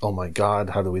or like, oh my god,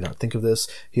 how do we not think of this?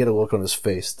 He had a look on his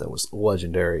face that was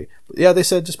legendary. But yeah, they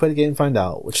said just play the game and find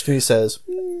out, which to me says,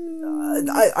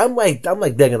 I'm like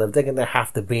they're gonna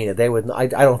have to be in it. They would. I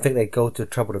don't think they'd go to the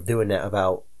trouble of doing that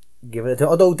about giving it to.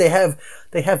 Although they have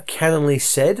canonly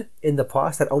said in the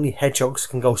past that only hedgehogs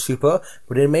can go super,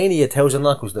 but in Mania, Tails and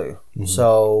Knuckles do. Mm-hmm.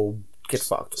 So get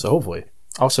fucked. So hopefully.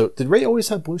 Also, did Ray always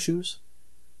have blue shoes?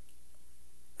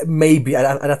 Maybe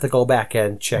I'd have to go back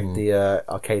and check the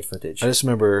arcade footage. I just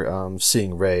remember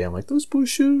seeing Ray. I'm like, those blue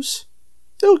shoes,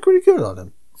 they look pretty good on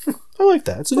him. I like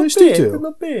that. It's a nice detail.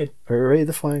 Not bad. Ray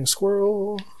the Flying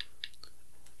Squirrel.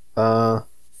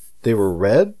 They were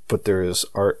red, but there is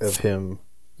art of him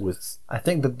with. I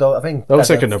think that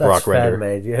looks like a Nabrock render.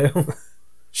 Made, yeah.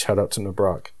 Shout out to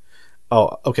Nabrock.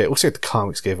 Oh, okay. It looks like the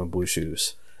comics gave him blue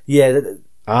shoes. Yeah.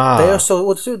 They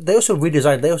also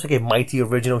redesigned. They also gave Mighty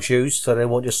original shoes, so they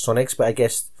weren't just Sonic's. But I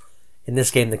guess in this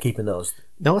game they're keeping those.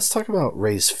 Now let's talk about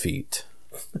Ray's feet.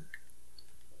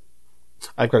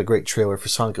 I've got a great trailer for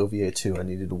Sonic OVA 2 I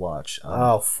needed to watch.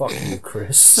 Oh, fuck you,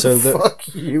 Chris. So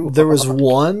fuck you. There was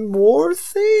one more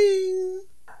thing.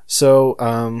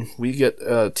 So we get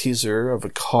a teaser of a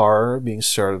car being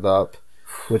started up,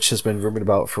 which has been rumored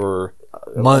about for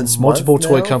months. Multiple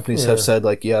toy companies have said,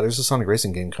 like, yeah, there's a Sonic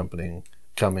Racing game coming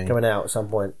out at some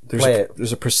point.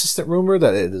 There's a persistent rumor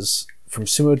that it is from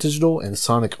Sumo Digital and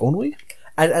Sonic only,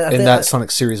 and that Sonic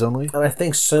series only. And I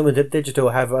think Sumo Digital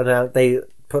have announced they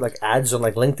put like ads on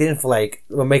like LinkedIn for like,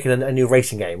 we're making a new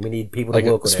racing game. We need people to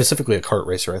work on it. Specifically a kart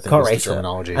racer, I think is the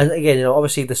terminology. And again,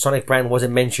 obviously the Sonic brand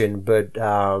wasn't mentioned, but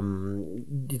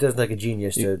he does like a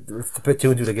genius to put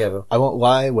two and two together. I won't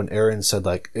lie, when Aaron said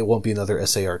like it won't be another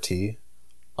SART,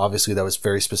 obviously that was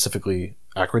very specifically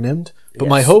acronymed. But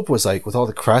my hope was like with all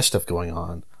the Crash stuff going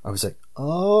on, I was like,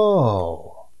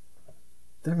 oh,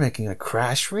 they're making a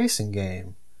Crash racing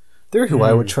game. They're who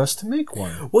I would trust to make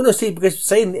one. Well, no, see, because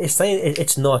saying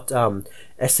it's not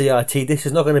SART, this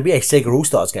is not going to be a Sega All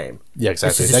Stars game. Yeah,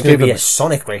 exactly. This is going to be a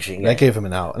Sonic racing game. That gave him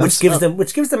an out, which gives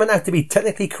them an out to be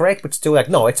technically correct, but still like,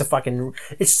 no, it's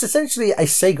essentially a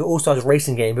Sega All Stars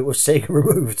racing game, but with Sega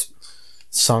removed.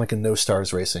 Sonic and No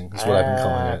Stars Racing is what I've been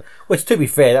calling it. Which, to be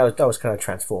fair, that was kind of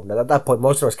transformed. At that point,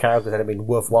 most of those characters hadn't been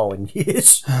worthwhile in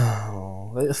years.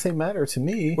 Oh, they matter to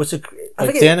me.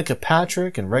 Like Danica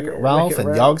Patrick and Wreck-It Ralph and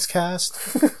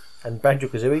HogCast. And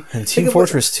Banjo-Kazooie. And Team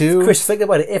Fortress 2. Chris, think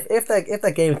about it. If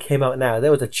that game came out now,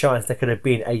 there was a chance there could have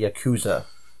been a Yakuza.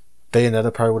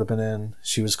 Bayonetta probably would have been in.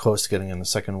 She was close to getting in the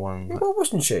second one. Well,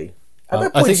 wasn't she?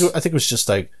 I think it was just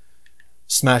like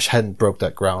Smash hadn't broke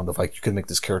that ground of like you could make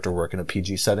this character work in a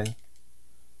PG setting.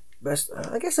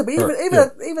 I guess so, but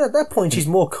even at that point, she's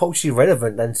more culturally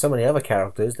relevant than some of the other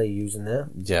characters they use in there.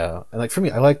 Yeah, and like for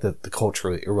me, I like the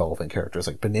culturally irrelevant characters,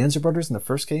 like Bonanza Brothers in the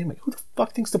first game. Like, who the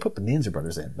fuck thinks to put Bonanza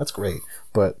Brothers in? That's great,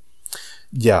 but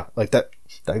yeah, like that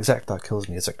exact thought kills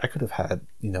me. It's like I could have had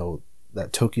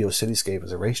that Tokyo cityscape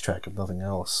as a racetrack if nothing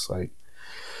else. Like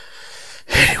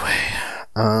anyway.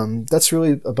 That's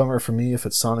really a bummer for me if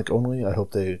it's Sonic only. I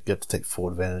hope they get to take full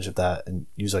advantage of that and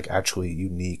use like actually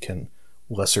unique and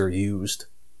lesser used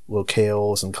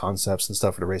locales and concepts and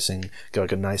stuff for the racing. Get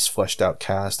like a nice fleshed out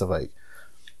cast of like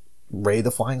Ray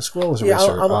the Flying Squirrel as a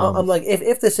racer. I'm like,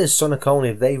 if this is Sonic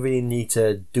only, they really need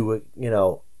to do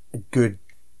a good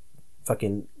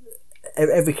fucking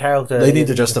every character. They need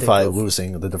to justify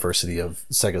losing the diversity of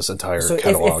Sega's entire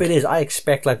catalog. So if it is, I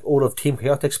expect like all of Team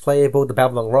Chaotix playable, the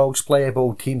Babylon Rogues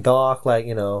playable, Team Dark, I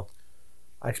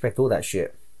expect all that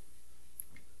shit.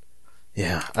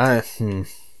 Yeah,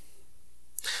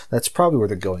 that's probably where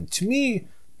they're going. To me,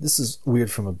 this is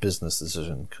weird from a business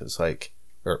decision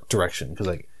direction,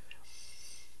 because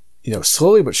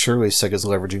slowly but surely Sega's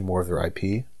leveraging more of their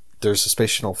IP. There's a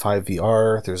Space Channel 5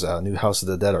 VR. There's a new House of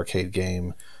the Dead arcade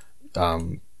game.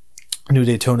 New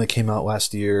Daytona came out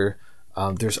last year.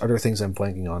 There's other things I'm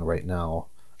blanking on right now.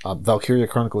 Valkyria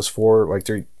Chronicles 4,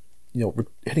 they're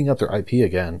hitting up their IP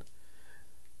again.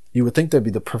 You would think that'd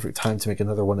be the perfect time to make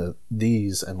another one of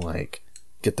these and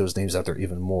get those names out there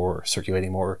even more,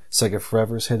 circulating more. Sega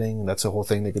Forever's hitting. That's a whole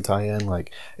thing they could tie in.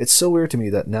 It's so weird to me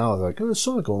that now they're like, oh, it's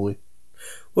Sonic only.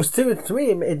 Well, to me,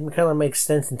 it kind of makes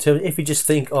sense in terms if you just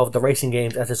think of the racing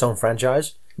games as its own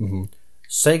franchise. Mm-hmm.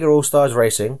 Sega All Stars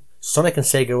Racing, Sonic and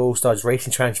Sega All Stars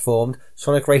Racing Transformed,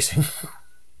 Sonic Racing.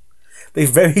 They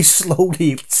very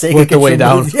slowly work their way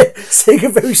down.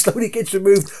 Sega very slowly gets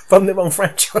removed from their own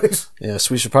franchise. Yeah,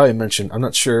 so we should probably mention, I'm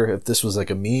not sure if this was like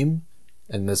a meme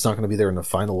and it's not going to be there in the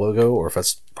final logo or if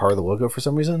that's part of the logo for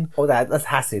some reason. Oh, that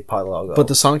has to be part of the logo. But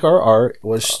the Sonic R art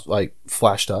was like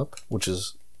flashed up, which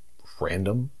is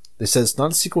random. They said it's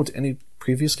not a sequel to any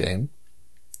previous game,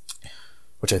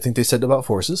 which I think they said about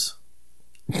Forces.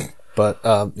 But,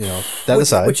 that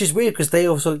aside. Which is weird because they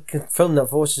also confirmed that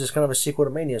Forces is kind of a sequel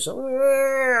to Mania. So.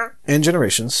 And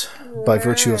Generations, by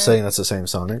virtue of saying that's the same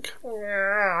Sonic.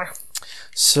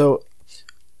 So,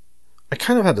 I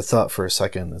kind of had the thought for a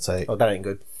second. It's like, oh, that ain't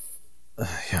good.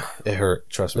 Yeah, it hurt.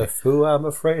 Trust me. The fool, I'm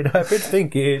afraid I've been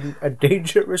thinking a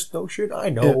dangerous notion. I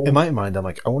know. In my mind, I'm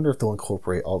like, I wonder if they'll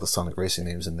incorporate all the Sonic racing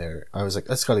names in there. I was like,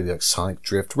 that's got to be like Sonic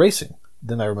Drift Racing.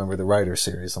 Then I remember the Rider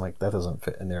series. I'm like, that doesn't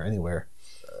fit in there anywhere.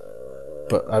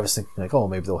 But I was thinking like, oh,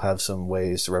 maybe they'll have some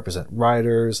ways to represent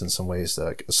riders and some ways to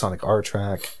like a Sonic R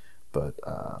track. But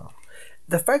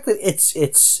the fact that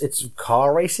it's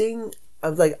car racing,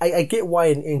 I get why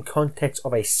in context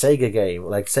of a Sega game,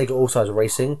 like Sega All Stars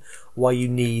Racing, why you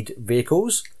need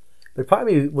vehicles. But part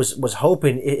of me was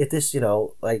hoping if this,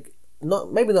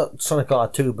 maybe not Sonic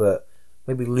R2, but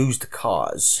maybe lose the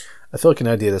cars. I feel like an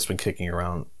idea that's been kicking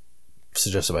around,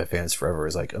 suggested by fans forever,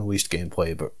 is like unleashed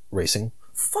gameplay but racing.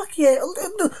 Fuck yeah,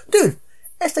 dude!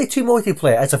 SA2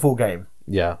 multiplayer as a full game.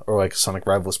 Yeah, or like Sonic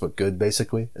Rivals but good,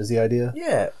 basically, is the idea.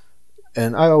 Yeah.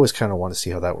 And I always kind of want to see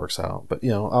how that works out. But,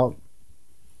 Sumo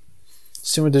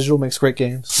Digital makes great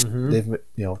games. Mm-hmm. They've,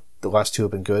 the last two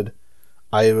have been good.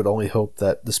 I would only hope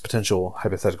that this potential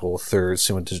hypothetical third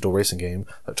Sumo Digital racing game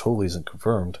that totally isn't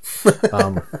confirmed.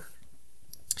 The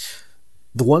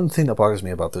one thing that bothers me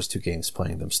about those two games,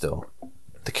 playing them still,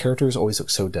 the characters always look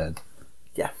so dead.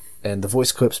 Yeah. And the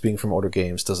voice clips being from older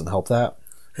games doesn't help that.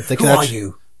 If they Who are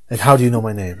you? And how do you know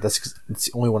my name? It's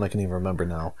the only one I can even remember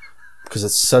now. Because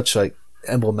it's such, like,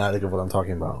 emblematic of what I'm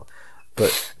talking about.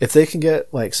 But if they can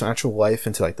get, like, some actual life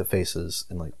into, like, the faces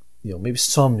and, like, maybe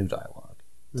some new dialogue.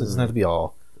 It doesn't have to be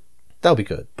all. That'll be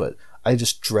good. But I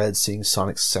just dread seeing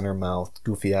Sonic's center mouth,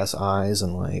 goofy-ass eyes,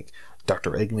 and, like,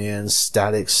 Dr. Eggman's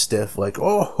static, stiff, like,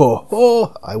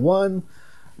 oh, I won.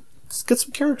 Just get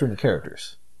some character in the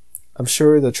characters. I'm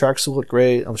sure the tracks will look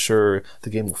great. I'm sure the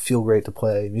game will feel great to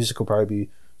play. Music will probably be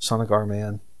Sonic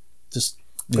R-Man. Just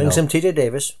bring some TJ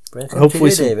Davis.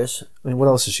 Davis. I mean, what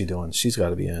else is she doing? She's got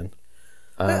to be in.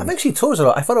 I think she tours a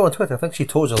lot. I follow her on Twitter. I think she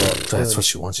tours a lot. That's what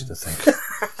she wants you to think.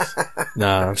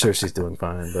 Nah, I'm sure she's doing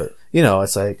fine. But,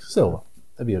 it's like, still,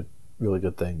 that'd be a really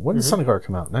good thing. When did Sonic R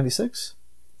come out? 96?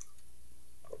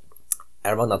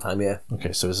 Around that time, yeah.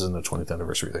 Okay, so this isn't a 20th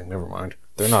anniversary thing. Never mind.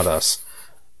 They're not us.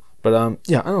 But, I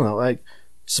don't know. Like,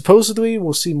 supposedly,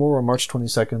 we'll see more on March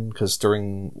 22nd, because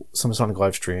during some Sonic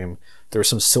live stream, there was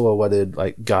some silhouetted,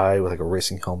 like, guy with, like, a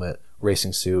racing helmet,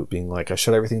 racing suit, being like, I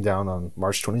shut everything down on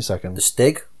March 22nd. The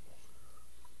Stig?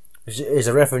 Is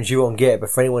a reference you won't get,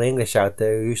 but for anyone English out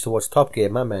there who used to watch Top Gear,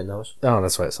 my man knows. Oh,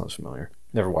 that's why it sounds familiar.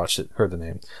 Never watched it, heard the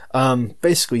name.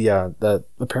 Basically, yeah, that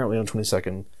apparently on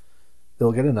 22nd,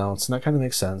 it'll get announced, and that kind of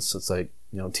makes sense. It's like,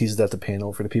 tease it at the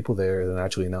panel for the people there, then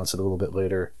actually announce it a little bit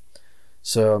later.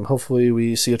 So hopefully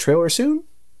we see a trailer soon,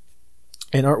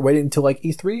 and aren't waiting until like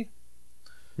E3.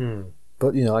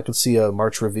 But I could see a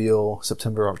March reveal,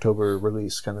 September, October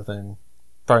release kind of thing.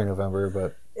 Probably November,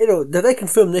 but did they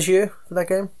confirm this year for that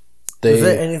game? Was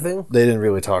there anything? They didn't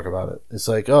really talk about it. It's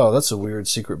like, oh, that's a weird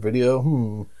secret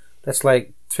video. That's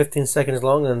like 15 seconds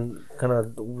long and kind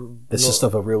of. It's just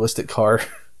of a realistic car.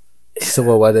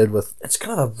 Silhouetted with. It's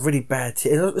kind of a really bad.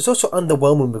 It's also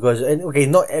underwhelming because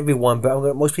not everyone,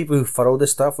 but most people who follow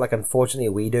this stuff, like unfortunately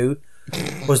we do,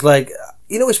 was like,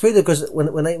 it's weird because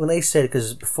when they said,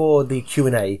 because before the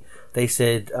Q&A they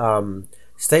said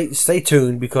stay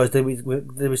tuned because they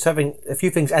was having a few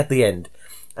things at the end,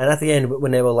 and at the end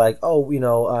when they were like,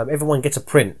 everyone gets a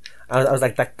print, I was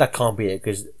like that can't be it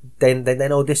because they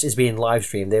know this is being live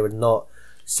streamed. They would not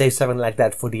save something like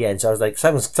that for the end. So I was like,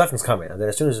 something's coming. And then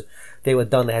as soon as they were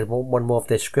done, they had one more of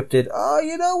their scripted,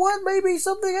 you know what, maybe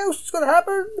something else is going to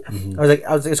happen. Mm-hmm. I was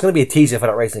like, it's going to be a teaser for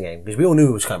that racing game, because we all knew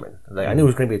it was coming. Like, I knew it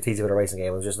was going to be a teaser for the racing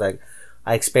game. I was just like,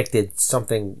 I expected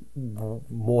something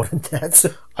more than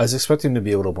that. I was expecting to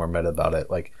be a little more meta about it.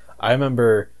 Like, I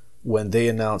remember when they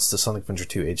announced the Sonic Adventure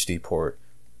 2 HD port,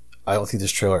 I don't think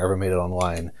this trailer ever made it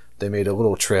online. They made a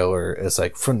little trailer. It's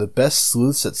like, from the best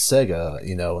sleuths at Sega,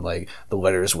 and like the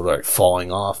letters were like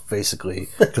falling off basically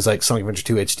because like Sonic Adventure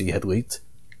 2 HD had leaked.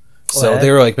 So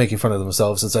they were like making fun of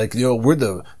themselves. It's like, we're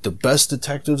the best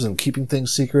detectives in keeping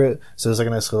things secret. So it's like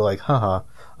a nice little like, haha.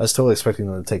 I was totally expecting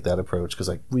them to take that approach because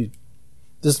like this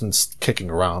has been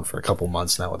kicking around for a couple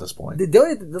months now at this point.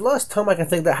 The last time I can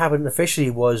think that happened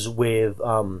officially was with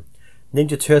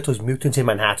Ninja Turtles Mutants in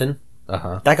Manhattan.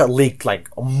 Uh-huh. That got leaked like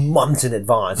months in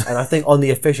advance, and I think on the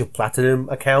official Platinum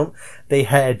account they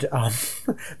had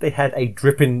a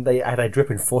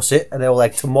dripping faucet, and they were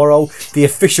like, tomorrow the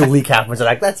official leak happens. And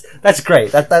like that's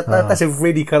great. That's a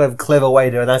really kind of clever way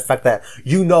to, and that's the fact that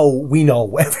we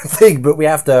know everything, but we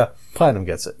have to. Platinum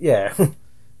gets it. Yeah.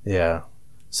 Yeah.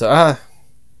 So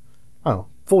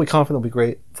fully confident will be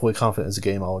great. Fully confident is a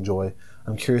game I'll enjoy.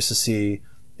 I'm curious to see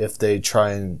if they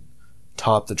try and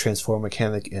top the transform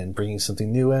mechanic in bringing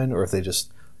something new in, or if they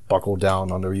just buckle down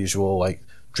on their usual like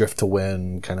drift to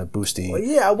win kind of boosty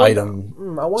item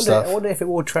stuff. I wonder if it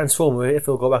will transform, or if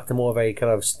it'll go back to more of a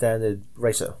kind of standard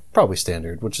racer. Probably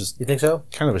standard, which is, you think so?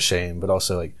 Kind of a shame, but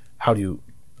also like, how do you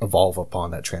evolve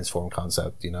upon that transform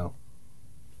concept?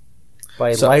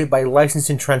 By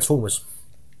licensing Transformers.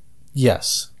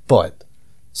 Yes, but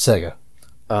Sega.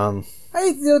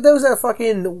 Hey, there was that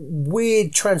fucking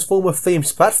weird Transformer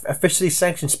themed officially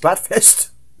sanctioned Splatfest.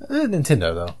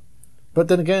 Nintendo though, but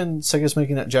then again, Sega's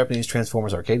making that Japanese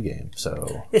Transformers arcade game,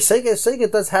 so yeah,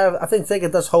 Sega does have. I think Sega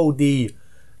does hold the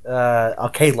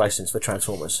arcade license for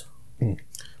Transformers.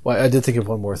 Well, I did think of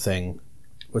one more thing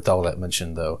with all that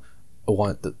mentioned though. I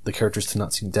want the characters to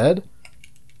not seem dead.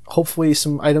 Hopefully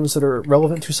some items that are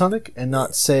relevant to Sonic and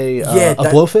not say a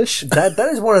blowfish. That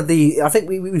is one of the. I think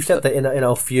we've said that in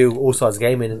our few All Stars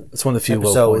Gaming. It's one of the few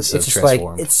episodes. low points. It's just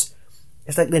transform. Like it's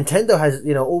like Nintendo has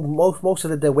most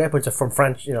of their weapons are from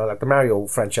like the Mario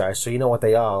franchise, so you know what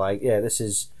they are. Like this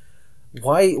is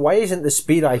why isn't the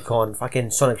speed icon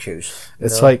fucking Sonic shoes?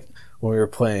 It's like when we were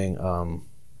playing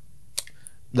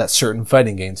that certain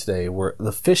fighting game today where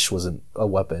the fish wasn't a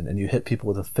weapon and you hit people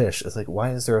with a fish. It's like,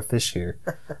 why is there a fish here?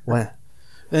 Why?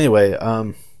 Anyway,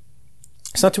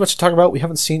 it's not too much to talk about. We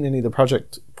haven't seen any of the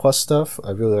Project Plus stuff.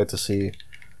 I'd really like to see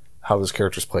how those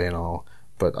characters play and all.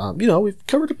 But, we've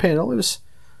covered the panel. It was...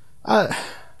 I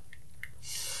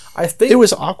think it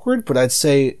was awkward, but I'd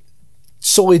say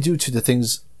solely due to the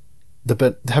things...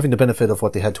 having the benefit of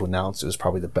what they had to announce, it was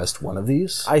probably the best one of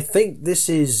these. I think this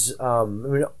is...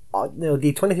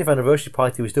 the 25th anniversary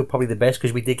party was still probably the best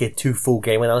because we did get 2 full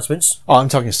game announcemes. Oh, I'm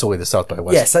talking solely the South by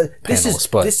West. Yeah, so panels,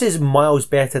 this is miles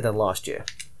better than last year,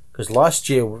 because last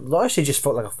year just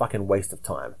felt like a fucking waste of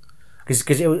time.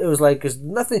 Because it was like, because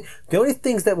nothing. The only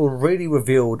things that were really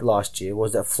revealed last year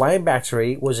was that Flying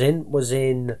Battery was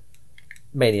in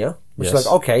Mania, which is like,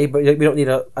 okay, but we don't need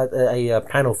a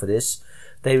panel for this.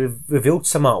 They revealed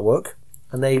some artwork.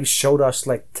 And they showed us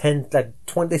like 20.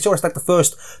 They showed us like the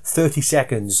first 30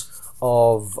 seconds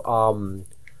of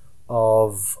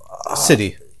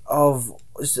City of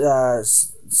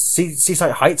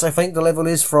Seaside Heights. I think the level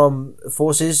is from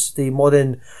Forces, the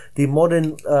modern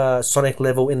Sonic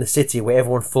level in the city, where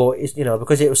everyone thought is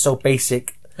because it was so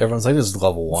basic. Everyone's like, this is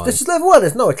level 1. This is level 1.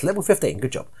 It's level 15.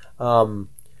 Good job.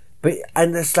 But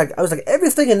it's like I was like,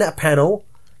 everything in that panel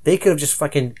they could have just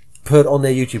fucking put on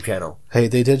their YouTube channel. Hey,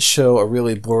 they did show a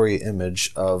really blurry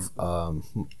image of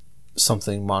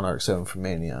something Monarch 7 from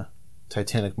Mania.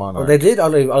 Titanic Monarch. Oh, they did? I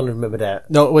don't remember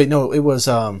that. No, wait, no, it was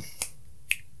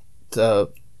the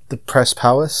Press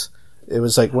Palace. It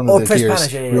was like one of the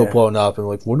gears real blown up, and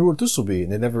like, wonder what this will be.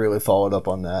 And they never really followed up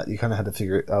on that. You kind of had to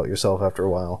figure it out yourself after a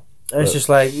while. And it's just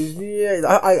like,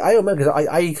 I remember, because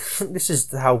I this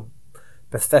is how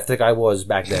pathetic I was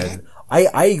back then.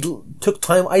 I took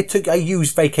time. I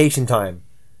used vacation time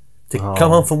to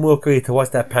come home from work early to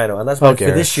watch that panel, and that's why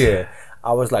for this year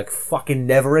I was like, fucking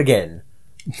never again.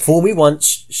 Fool me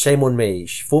once, shame on me.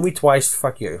 Fool me twice,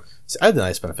 fuck you. See, I had the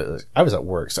nice benefit. I was at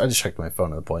work, so I just checked my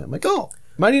phone at the point. I'm like, oh,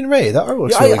 Mighty and Ray, that art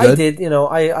looks really good. I did.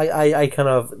 I kind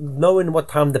of, knowing what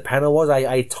time the panel was,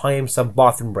 I timed some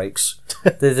bathroom breaks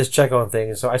to just check on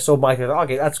things. So I saw Mike and I was like,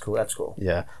 okay, that's cool.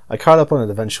 Yeah, I caught up on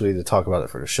it eventually to talk about it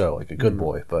for the show, like a good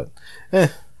boy. But,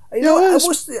 I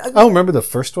don't remember the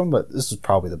first one, but this is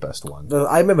probably the best one.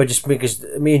 I remember just because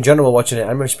me and John were watching it. I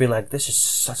remember just being like, "This is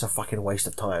such a fucking waste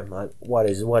of time. Like, what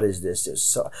is this?" It's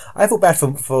so, I feel bad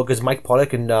for because Mike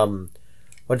Pollock and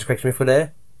Roger Craig Smith were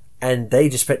there, and they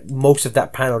just spent most of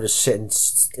that panel just sitting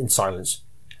in silence.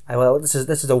 And well, this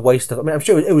is a waste of. I mean, I'm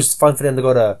sure it was fun for them to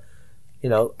go to,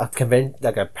 a convention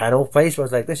like a panel place. But I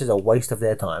was like, this is a waste of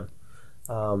their time.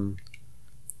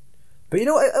 But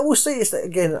I will say this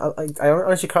again. I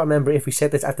honestly can't remember if we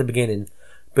said this at the beginning,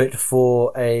 but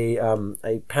for a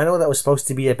panel that was supposed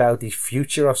to be about the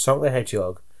future of Sonic the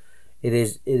Hedgehog, it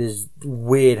is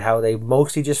weird how they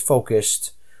mostly just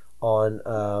focused on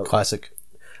classic.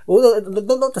 Well,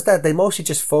 not just that. They mostly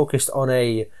just focused on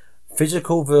a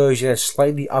physical version, a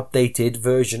slightly updated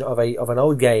version of an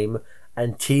old game,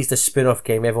 and teased a spin-off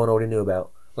game everyone already knew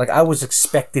about. Like, I was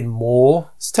expecting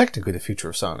more. It's technically the future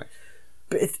of Sonic.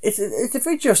 But it's the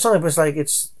future of Sonic, but it's like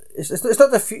it's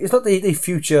not the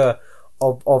future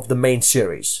of the main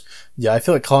series. Yeah, I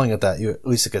feel like calling it that, you at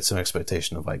least get some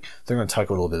expectation of like they're going to talk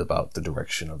a little bit about the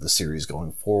direction of the series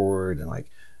going forward and like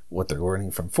what they're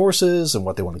learning from Forces and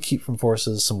what they want to keep from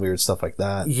Forces, some weird stuff like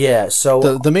that. Yeah,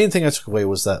 so the main thing I took away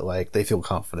was that like they feel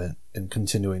confident in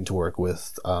continuing to work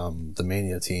with the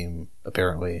Mania team.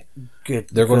 Apparently,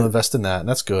 they're going to invest in that, and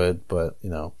that's good. But you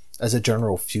know, as a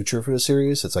general future for the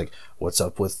series, it's like, what's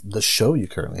up with the show you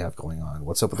currently have going on?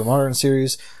 What's up with the modern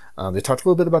series? They talked a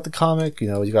little bit about the comic. You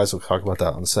know, you guys will talk about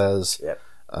that on Says. Yep.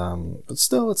 But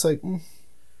still, it's like.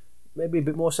 Maybe a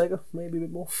bit more Sega, maybe a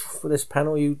bit more for this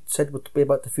panel you said would be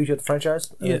about the future of the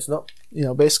franchise, and it's not. You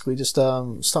know, basically just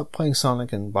stop playing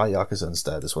Sonic and buy Yakuza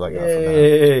instead is what I got from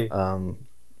that.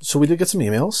 So we did get some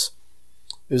emails.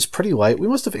 It was pretty light. We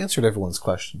must have answered everyone's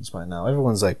questions by now.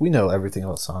 Everyone's like, we know everything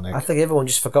about Sonic. I think everyone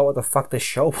just forgot what the fuck this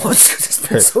show was because it's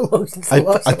been so long since the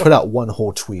last I put out one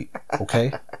whole tweet,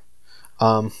 okay?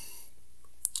 So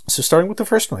starting with the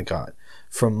first one I got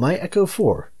from My Echo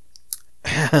 4.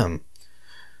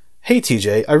 Hey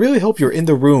TJ, I really hope you're in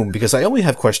the room because I only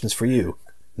have questions for you.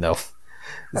 No.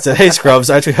 It said, hey Scrubs,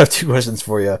 I actually have 2 questions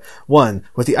for you. One,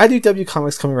 with the IDW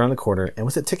comics coming around the corner and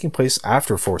with it taking place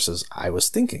after Forces, I was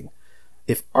thinking,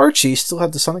 if Archie still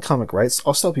had the Sonic comic rights,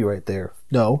 I'll stop you right there.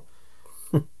 No.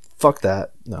 Fuck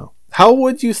that. No. How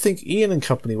would you think Ian and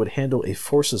company would handle a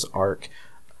Forces arc?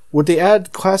 Would they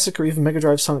add classic or even Mega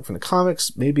Drive Sonic from the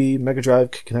comics? Maybe Mega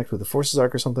Drive could connect with the Forces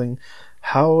arc or something?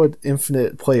 How would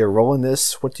Infinite play a role in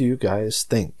this? What do you guys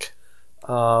think?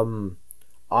 I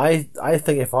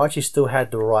think if Archie still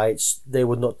had the rights, they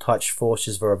would not touch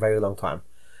Forces for a very long time.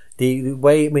 The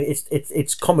way, I mean,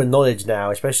 it's common knowledge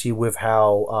now, especially with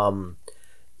how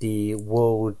the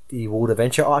World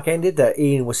Adventure arc ended, that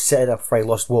Ian was set up for a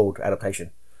Lost World adaptation.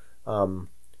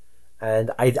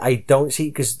 And I don't see,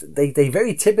 because they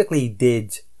very typically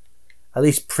did, at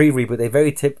least pre-reboot,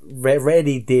 they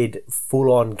rarely did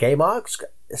full-on game arcs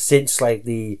since like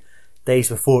the days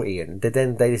before Ian.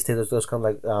 Then they just did those kind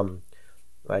of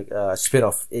like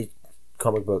spin-off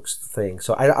comic books thing.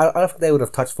 So I don't think they would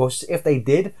have touched Forces. If they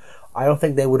did, I don't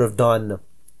think they would have done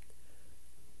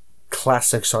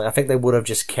classic Sonic. I think they would have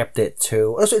just kept it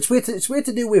to. Also, it's weird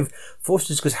to do with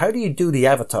Forces because how do you do the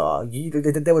Avatar?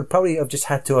 They would probably have just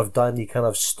had to have done the kind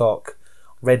of stock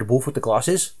Red Wolf with the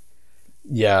glasses.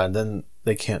 Yeah, and then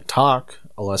they can't talk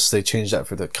unless they change that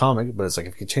for the comic. But it's like,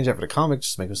 if you change that for the comic,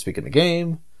 just make them speak in the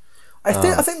game. I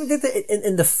think they did that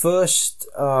in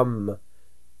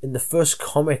the first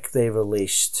comic they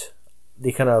released.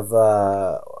 The kind of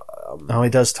he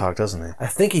does talk, doesn't he? I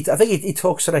think he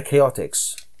talks to the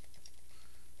Chaotix.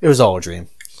 It was all a dream.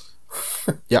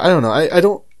 Yeah, I don't know. I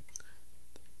don't.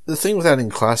 The thing with adding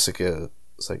classic is,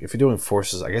 it's like, if you're doing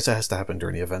Forces, I guess it has to happen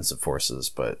during the events of Forces.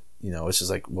 But you know, it's just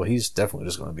like, well, he's definitely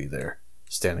just going to be there,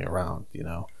 standing around. You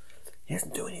know, he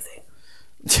doesn't do anything.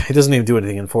 He doesn't even do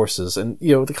anything in Forces, and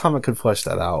you know, the comic could flesh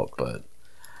that out. But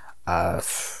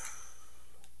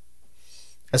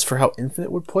as for how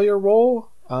Infinite would play a role,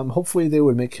 hopefully they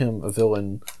would make him a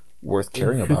villain worth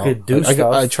caring about. Could do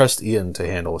stuff. I trust Ian to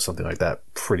handle something like that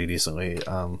pretty decently.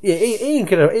 Yeah, Ian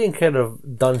could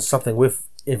have done something with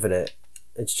Infinite.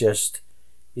 It's just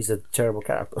he's a terrible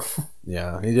character.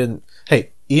 Yeah, he didn't. Hey,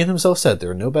 Ian himself said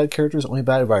there are no bad characters, only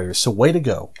bad writers. So way to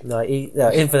go. No,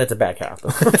 Infinite's a bad character.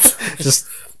 Just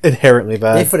inherently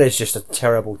bad. Infinite's just a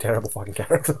terrible, terrible fucking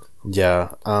character.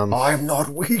 Yeah. I'm not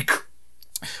weak.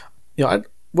 You know, I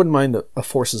wouldn't mind a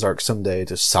Forces arc someday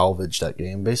to salvage that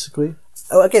game, basically.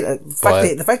 Oh, again,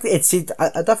 the fact that it's,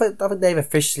 I don't think they've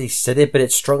officially said it, but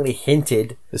it's strongly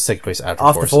hinted. It's taking place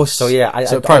after Forces. So yeah,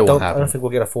 it probably won't happen. I don't think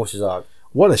we'll get a Forces arc.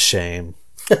 What a shame.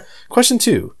 Question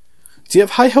 2. Do you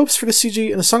have high hopes for the CG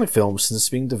in the Sonic film since it's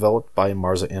being developed by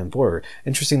Marza and Blur?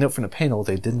 Interesting note from the panel,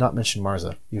 they did not mention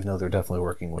Marza, even though they're definitely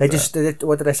working with that.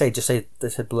 What did I say? They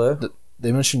said Blur?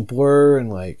 They mentioned Blur and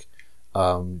like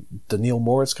the Neil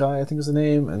Moritz guy, I think is the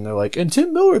name, and they're like, and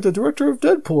Tim Miller, the director of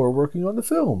Deadpool, are working on the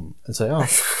film. And say, oh.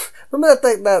 Remember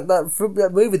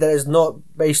that movie that is not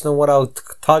based on what our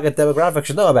target demographic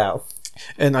should know about?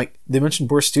 And like, they mentioned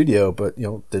Blur Studio, but, you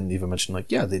know, didn't even mention,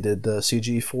 like, yeah, they did the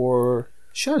CG for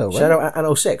Shadow, right? Shadow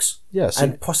and 06. Yeah. So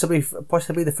and possibly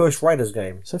the first Riders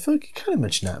game. So I feel like you kind of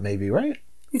mentioned that, maybe, right?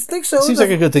 You think so? It seems like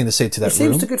a good thing to say to that room.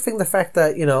 It seems a good thing, the fact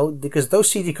that, you know, because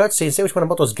those CG cutscenes, say which one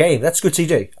about those games, that's good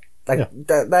CG. Like,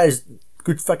 yeah. that is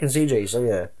good fucking CG, so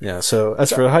yeah. Yeah, so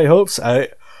as for high hopes,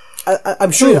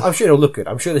 I'm sure it'll look good.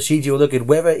 I'm sure the CG will look good.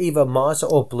 Whether either Marza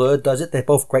or Blur does it, they're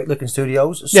both great looking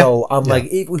studios. So I'm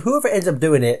like, whoever ends up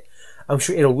doing it, I'm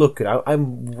sure it'll look good.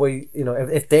 You know,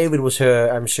 if David was here,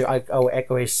 I'm sure I will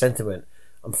echo his sentiment.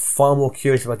 I'm far more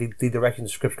curious about the direction the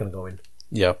script's going to go in.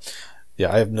 Yeah.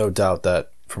 Yeah, I have no doubt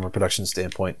that from a production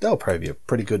standpoint, that'll probably be a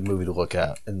pretty good movie to look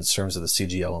at in terms of the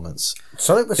CG elements.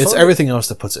 It's everything else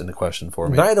that puts it into question for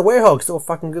me. Night of the Werehog, still a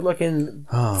fucking good looking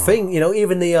thing. You know,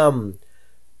 even the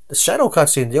shadow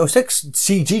cutscene, the 06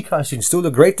 CG cutscene still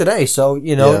look great today. So,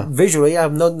 you know, visually, I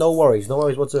have no worries. No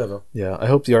worries whatsoever. Yeah, I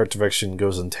hope the art direction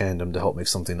goes in tandem to help make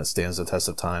something that stands the test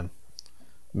of time.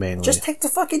 Mainly. Just take the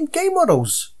fucking game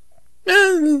models.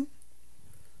 Too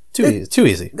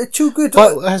easy. They're too good.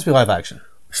 But it has to be live action.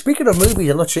 Speaking of movies,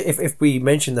 I'm not sure if we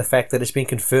mentioned the fact that it's been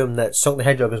confirmed that Sonic the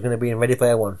Hedgehog is going to be in Ready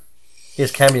Player One.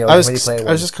 His cameo in Ready Player One.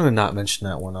 I was just going to not mention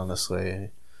that one, honestly.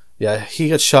 Yeah, he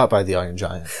gets shot by the Iron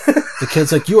Giant. The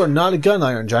kid's like, "You are not a gun,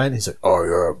 Iron Giant." He's like, "Oh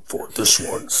yeah, for this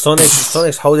one."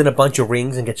 Sonic's holding a bunch of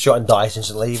rings and gets shot and dies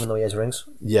instantly, even though he has rings.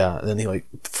 Yeah, and then he like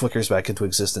flickers back into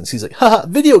existence. He's like, "Haha,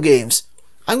 video games!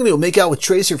 I'm going to go make out with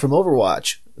Tracer from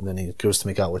Overwatch." And then he goes to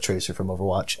make out with Tracer from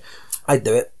Overwatch. I'd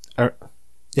do it.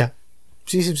 Yeah.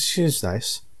 She's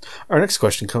nice. Our next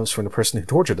question comes from the person who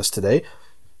tortured us today.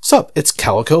 Sup, it's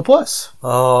Calico Plus.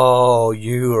 Oh,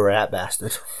 you rat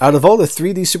bastard. Out of all the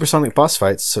 3D supersonic boss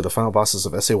fights, so the final bosses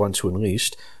of SA1 to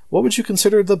Unleashed, what would you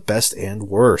consider the best and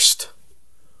worst?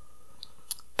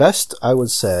 Best, I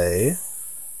would say...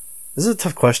 This is a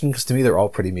tough question, because to me they're all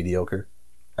pretty mediocre.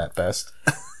 At best.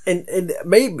 And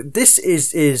maybe this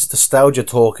is nostalgia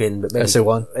talking, but maybe...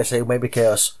 SA1? Maybe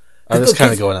Chaos. I was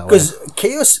kind of going that way.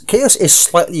 Because Chaos is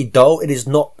slightly dull. It is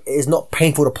not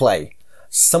painful to play.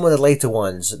 Some of the later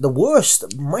ones, the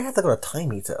worst might have to go to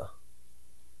Time Eater.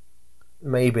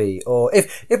 Maybe, or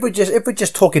if we're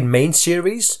just talking main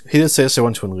series. He did say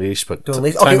SA1 to Unleash, but Time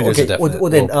Eater is a definite. Well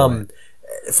then,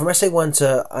 from SA1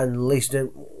 to Unleashed,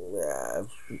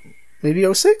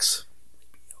 maybe 06.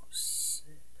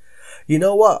 You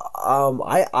know what?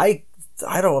 I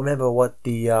don't remember what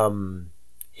the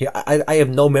I have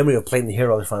no memory of playing the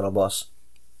Heroes final boss.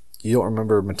 You don't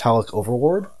remember Metallic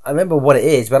Overlord? I remember what it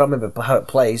is, but I don't remember how it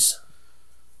plays.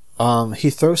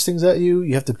 He throws things at you.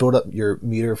 You have to build up your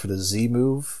meter for the Z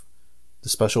move, the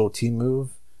special team move.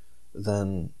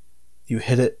 Then you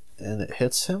hit it, and it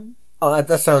hits him. Oh,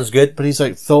 that sounds good. But he's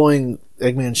like throwing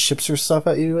Eggman ships or stuff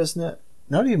at you, isn't it?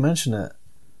 Now that you mention it,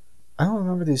 I don't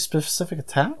remember these specific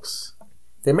attacks.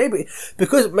 There may be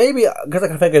because I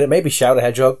can think of it. Maybe Shadow the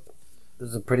Hedgehog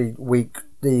is a pretty weak.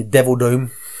 The Devil Doom.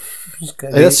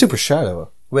 Hey, that's Super Shadow.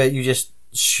 Where you just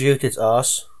shoot its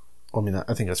ass. I mean,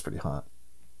 I think that's pretty hot.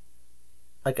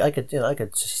 I could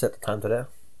set the time to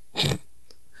that.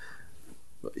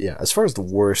 But yeah, as far as the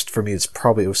worst for me, it's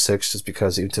probably 06, just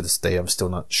because even to this day, I'm still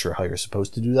not sure how you're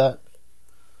supposed to do that.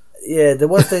 Yeah, the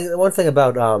one thing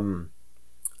about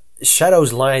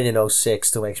Shadow's line in 06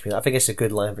 still makes me. I think it's a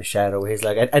good line for Shadow. He's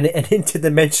like, an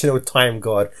interdimensional time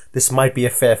god. This might be a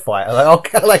fair fight. I'm like,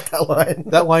 okay, I like that line.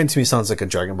 That line to me sounds like a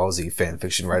Dragon Ball Z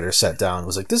fanfiction writer sat down and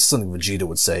was like, "This is something Vegeta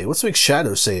would say. Let's make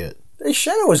Shadow say it." Hey,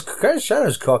 Shadow's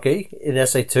cocky in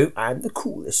SA2. I'm the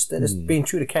coolest. That is being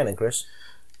true to canon, Chris.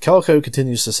 Calico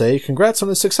continues to say, "Congrats on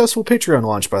a successful Patreon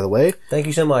launch, by the way." Thank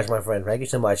you so much, my friend. Thank you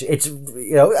so much. It's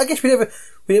I guess we didn't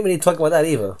really talk about that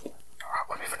either.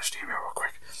 Let me finish the email real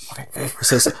quick. Okay. It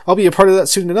says, "I'll be a part of that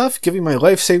soon enough, giving my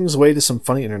life savings away to some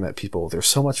funny internet people." There's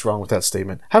so much wrong with that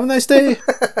statement. Have a nice day.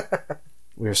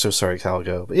 We are so sorry,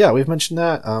 Calico. But yeah, we've mentioned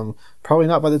that. Probably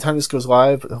not by the time this goes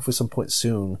live, but hopefully some point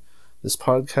soon. This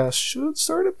podcast should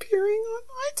start appearing on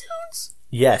iTunes.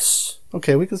 Yes.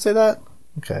 Okay, we can say that?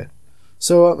 Okay.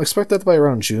 So expect that by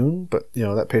around June, but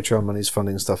that Patreon money's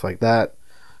funding stuff like that.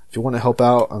 If you want to help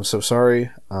out, I'm so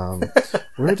sorry.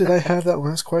 Where did I have that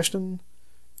last question?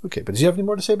 Okay, but do you have any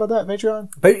more to say about that, Patreon?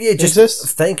 But yeah,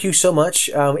 just thank you so much.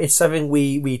 It's something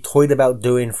we toyed about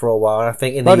doing for a while. I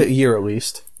think about a year at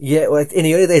least. Yeah, well, in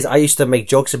the early days, I used to make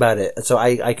jokes about it, so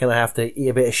I kind of have to eat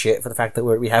a bit of shit for the fact that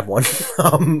we have one.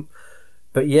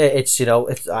 But yeah, it's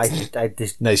I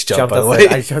just nice jump, by the way.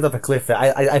 I jumped off a cliff.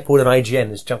 I pulled an IGN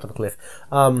and just jumped off a cliff.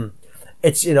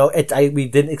 We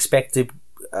didn't expect to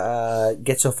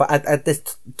get so far. At this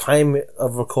time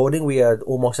of recording, we are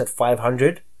almost at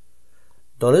 $500,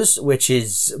 which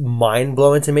is mind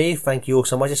blowing to me. Thank you all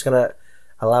so much. It's gonna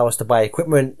allow us to buy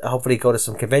equipment, hopefully go to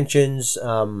some conventions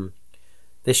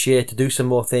this year to do some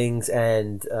more things,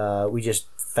 and we just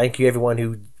thank you everyone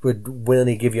who would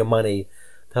willingly give your money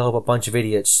to help a bunch of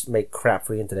idiots make crap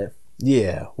for the internet.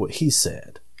 Yeah, what he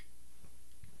said.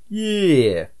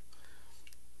 Yeah.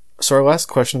 So our last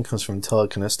question comes from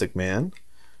Telekinestic Man.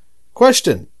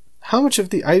 Question: how much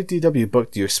of the IDW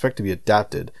book do you expect to be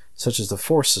adapted, such as the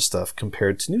Forces stuff,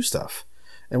 compared to new stuff?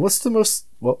 And what's the most...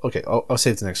 Well, okay, I'll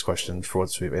save the next question for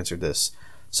once we've answered this.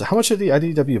 So how much of the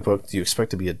IDW book do you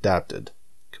expect to be adapted,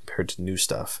 compared to new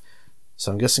stuff.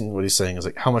 So I'm guessing what he's saying is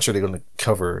like, how much are they going to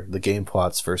cover the game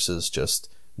plots versus just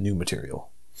new material?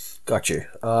 Got you.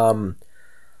 You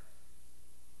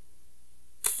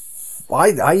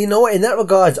know what? In that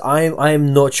regards,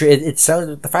 I'm not sure. It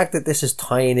sounds, the fact that this is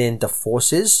tying into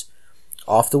Forces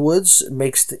afterwards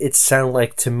makes it sound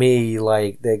like, to me,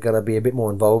 like they're gonna be a bit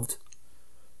more involved.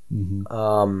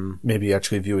 Mm-hmm. Maybe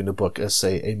actually viewing the book as,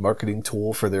 say, a marketing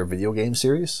tool for their video game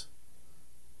series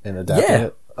and adapting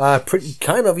it. Pretty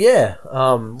kind of, yeah.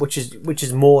 Which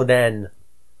is more than,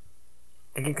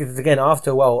 because again,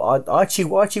 after a while, Archie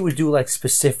would do like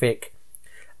specific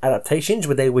adaptations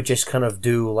where they would just kind of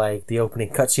do like the opening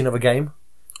cutscene of a game,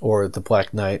 or The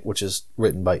Black Knight, which is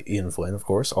written by Ian Flynn, of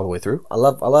course, all the way through. I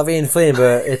love Ian Flynn,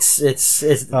 but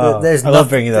there's I love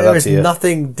bringing that up to you. There's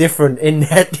nothing different in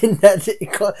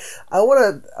that. I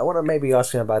wanna maybe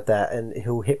ask him about that, and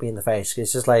he'll hit me in the face.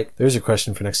 It's just like, there's a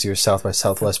question for next year's South by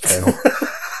Southwest panel.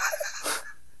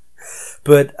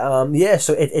 But yeah,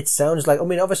 so it sounds like, I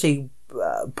mean, obviously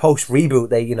post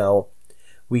reboot,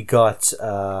 we got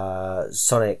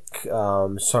Sonic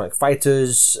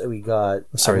Fighters, we got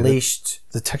Unleashed.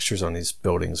 The textures on these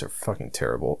buildings are fucking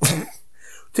terrible.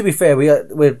 To be fair,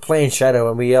 we're playing Shadow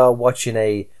and we are watching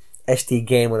a SD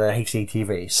game on a HD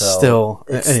TV. So still,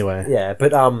 anyway, yeah.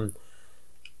 But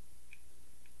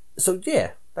so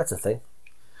yeah, that's a thing.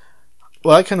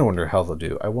 Well, I kind of wonder how they'll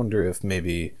do. I wonder if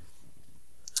maybe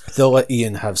they'll let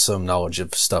Ian have some knowledge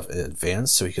of stuff in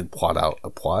advance, so he can plot out a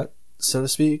plot, so to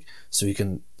speak, so he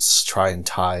can try and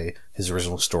tie his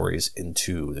original stories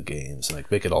into the games and like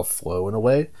make it all flow in a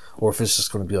way. Or if it's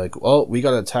just going to be like, well, we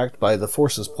got attacked by the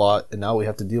Forces plot and now we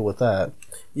have to deal with that.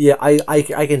 Yeah,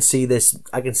 I can see this.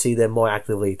 I can see them more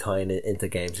actively tying it into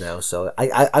games now. So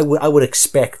I would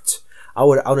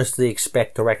honestly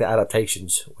expect direct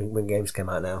adaptations when games come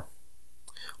out now,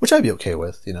 which I'd be okay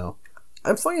with.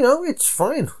 I'm fine, it's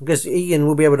fine, because Ian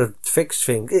will be able to fix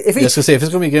things. If I was going to say, if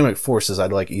it's going to be a game like Forces,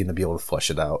 I'd like Ian to be able to flesh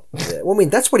it out. Yeah, well, I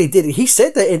mean, that's what he did. He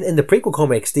said that in the prequel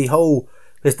comics,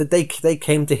 because they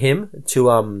came to him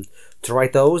to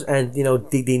write those, and,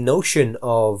 the notion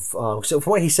of, so from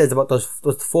what he says about those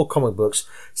 4 comic books,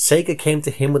 Sega came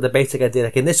to him with the basic idea,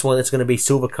 like in this one, it's going to be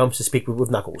Silver comes to speak with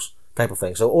Knuckles, type of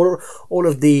thing. So all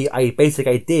of the basic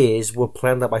ideas were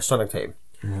planned out by Sonic Team.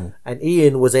 Mm-hmm. And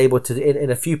Ian was able to,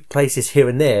 in a few places here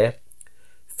and there,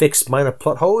 fix minor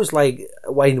plot holes, like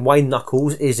why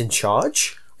Knuckles is in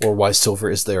charge, or why Silver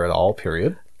is there at all.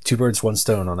 Period. 2 birds, 1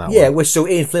 stone on that one. Yeah, which so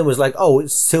Ian Flynn was like, "Oh,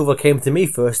 Silver came to me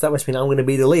first. That must mean I'm going to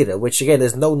be the leader." Which again,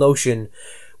 there's no notion.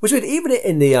 Which even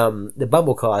in the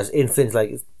Bumble cars, Ian Flynn's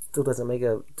like, it still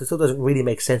doesn't really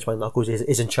make sense why Knuckles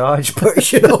is in charge, but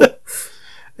that's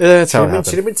how it happened.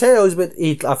 Should have been Tails, but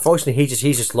unfortunately he's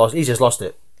just lost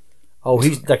it. Oh,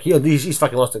 he's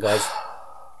fucking lost it, guys.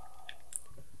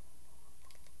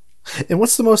 And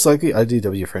what's the most likely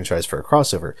IDW franchise for a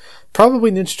crossover?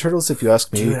 Probably Ninja Turtles, if you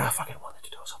ask me. Dude, I fucking want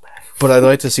Ninja Turtles so bad. But I'd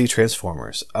like to see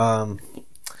Transformers.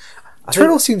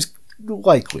 Turtles seems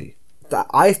likely.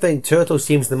 I think Turtles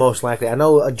seems the most likely. I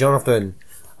know Jonathan,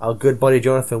 our good buddy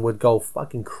Jonathan, would go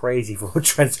fucking crazy for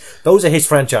those are his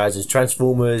franchises,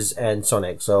 Transformers and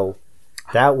Sonic. So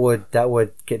that would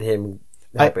get him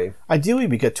happy. Ideally,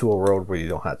 we get to a world where you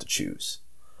don't have to choose.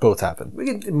 Both happen. We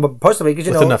can possibly,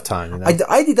 because with enough time.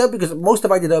 IDW, because most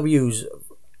of IDW's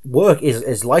work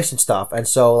is licensed stuff, and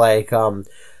so like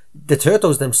the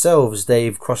Turtles themselves,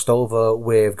 they've crossed over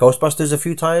with Ghostbusters a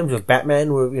few times, with Batman,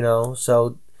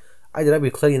 so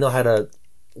IDW clearly know how to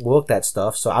work that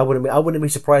stuff. So I wouldn't be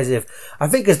surprised if, I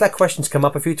think, because that question's come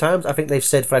up a few times, I think they've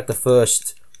said for like the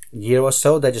first year or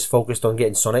so they're just focused on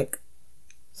getting Sonic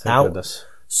out. Goodness.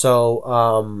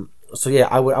 So yeah,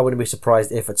 I wouldn't be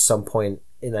surprised if at some point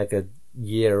in like a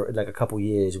year, like a couple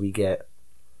years, we get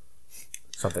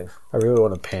something. I really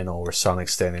want a panel where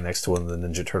Sonic's standing next to one of the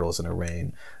Ninja Turtles in a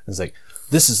rain. And it's like,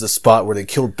 this is the spot where they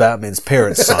killed Batman's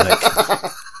parents, Sonic.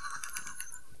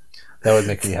 That would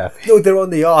make me happy. No, they're on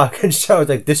the Ark, and Shadow's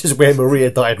like, this is where Maria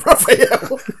died,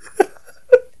 Raphael.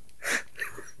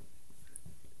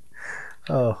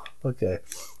 Oh, okay.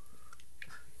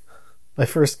 My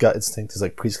first gut instinct is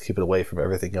like, please keep it away from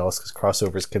everything else because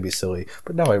crossovers can be silly.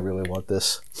 But now I really want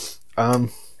this.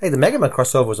 Hey, the Mega Man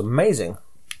crossover was amazing.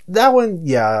 That one,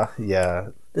 yeah.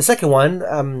 The second one,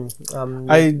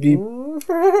 I'd be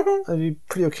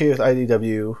pretty okay with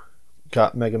IDW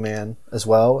got Mega Man as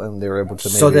well, and they were able to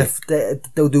maybe... So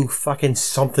they'll do fucking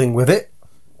something with it?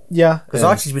 Yeah. Because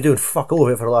Archie's been doing fuck all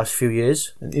of it for the last few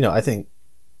years. And, I think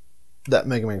that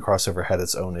Mega Man crossover had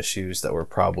its own issues that were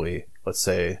probably, let's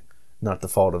say, not the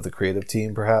fault of the creative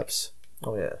team, perhaps.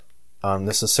 Oh, yeah.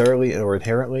 Necessarily or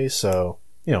inherently, so,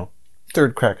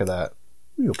 third crack of that.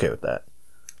 be okay with that.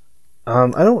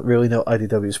 I don't really know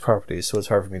IDW's properties, so it's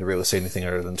hard for me to really say anything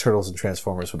other than Turtles and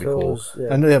Transformers would be cool. Yeah.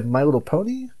 I know they have My Little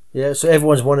Pony. Yeah, so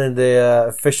everyone's wanting the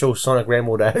official Sonic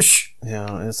Rainbow Dash.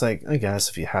 Yeah, and it's like, I guess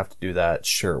if you have to do that,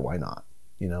 sure, why not?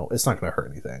 You know, it's not going to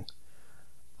hurt anything.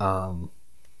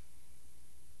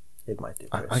 It might do.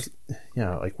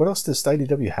 Like what else does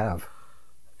IDW have?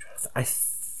 I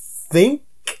think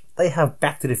they have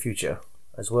Back to the Future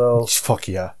as well. Fuck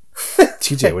yeah.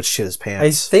 TJ would shit his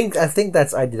pants. I think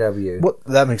that's IDW. What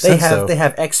that makes sense. They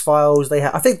have X-Files.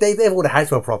 I think they have all the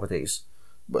Hasbro properties.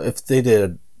 But if they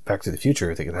did Back to the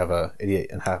Future, they could have a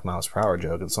 88.5 miles per hour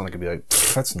joke, and Sonic could be like,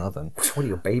 that's nothing. What are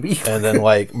you, a baby? And then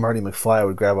like Marty McFly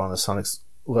would grab onto Sonic's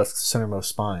left centermost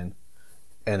spine,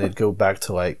 and it'd go back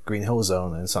to like Green Hill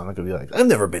Zone, and Sonic would be like, I've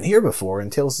never been here before,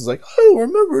 and Tails is like, oh,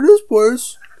 remember this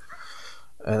place.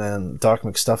 And then Doc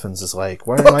McStuffins is like,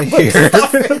 why am I here?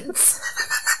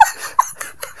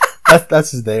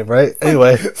 That's his name, right?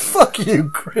 Anyway. Fuck you,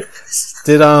 Chris.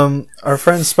 Did our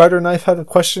friend Spider Knife have a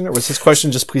question, or was his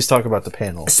question just please talk about the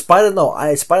panel? Spider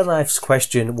Knife's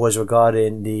question was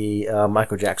regarding the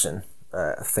Michael Jackson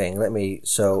thing. Let me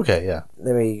want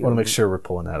to make sure we're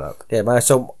pulling that up. Yeah,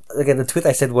 so again, the tweet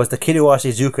I said was the kid who asked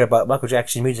Izuka about Michael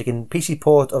Jackson music in PC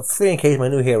port of 3NK is my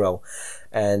new hero,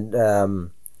 and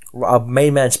our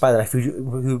main man Spider Knife,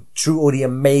 who drew all the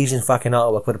amazing fucking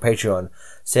artwork for the Patreon,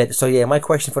 said, so yeah, my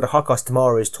question for the HogCast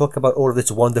tomorrow is talk about all of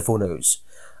this wonderful news.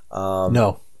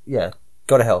 No. Yeah,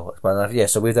 go to hell, Spider Knife. Yeah,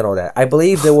 so we've done all that. I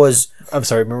believe there was... I'm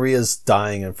sorry, Maria's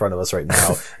dying in front of us right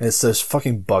now, and it's those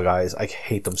fucking bug eyes. I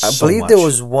hate them so much. I believe there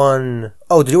was one...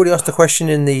 Oh, did you already ask the question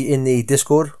in the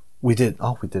Discord? We did.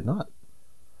 Oh, we did not.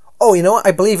 Oh, you know what?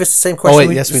 I believe it's the same question. Oh,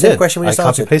 wait, yes, we did. I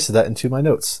copy-pasted that into my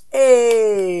notes.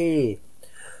 Hey!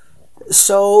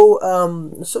 So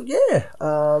yeah,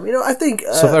 I think...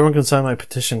 so if everyone can sign my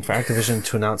petition for Activision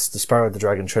to announce the Spyro the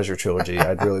Dragon Treasure Trilogy,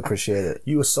 I'd really appreciate it.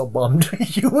 You were so bummed.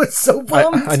 You were so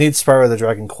bummed. I need Spyro the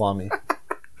Dragon Kwame.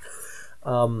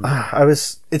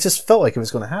 It just felt like it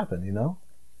was going to happen, you know?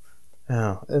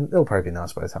 Yeah, and it'll probably be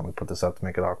announced by the time we put this up to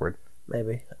make it awkward.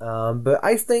 Maybe. But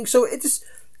I think, so it just,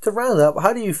 to round up,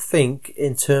 how do you think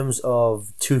in terms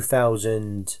of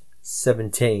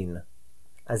 2017...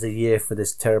 as a year for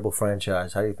this terrible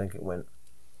franchise? How do you think it went?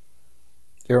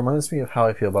 It reminds me of how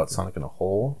I feel about Sonic in a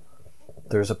whole.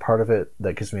 There's a part of it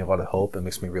that gives me a lot of hope and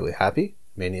makes me really happy,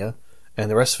 Mania,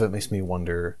 and the rest of it makes me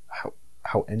wonder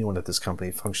how anyone at this company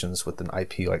functions with an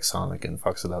IP like Sonic and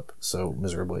fucks it up so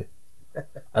miserably.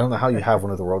 I don't know how you have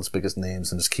one of the world's biggest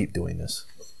names and just keep doing this.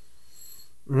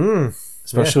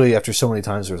 Especially after so many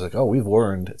times where it's like, oh, we've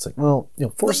learned. It's like, well,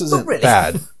 Force isn't really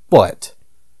bad, but...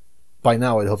 by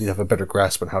now, I'd hope you'd have a better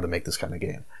grasp on how to make this kind of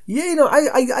game. Yeah,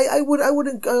 I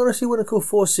honestly wouldn't call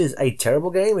Forces a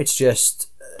terrible game. It's just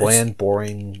bland,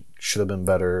 boring. Should have been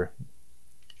better.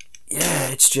 Yeah,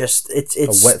 it's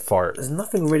a wet fart. There's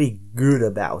nothing really good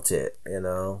about it,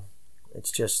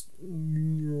 It's just.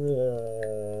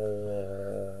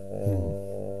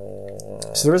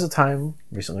 So there was a time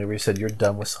recently where you said you're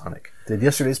done with Sonic. Did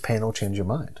yesterday's panel change your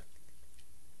mind?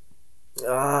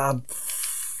 Not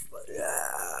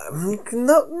really.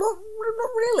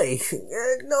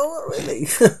 No, not really.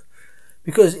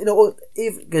 Because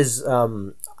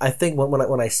I think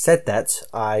when I said that,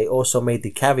 I also made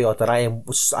the caveat that I am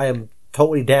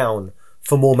totally down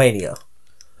for more Mania.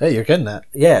 Hey, you're getting that.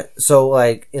 Yeah. So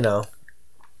how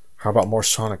about more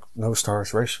Sonic No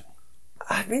Stars Racing?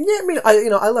 I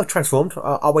love Transformed.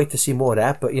 I'll wait to see more of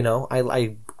that. But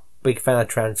I big fan of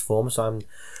Transform, so I'm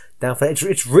down for it.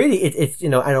 It's really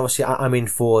and obviously I'm in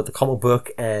for the comic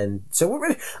book, and so we're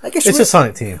really, I guess it's a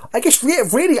Sonic team. I guess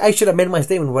really I should amend my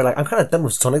statement where I'm kind of done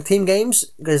with Sonic Team games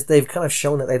because they've kind of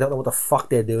shown that they don't know what the fuck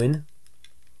they're doing.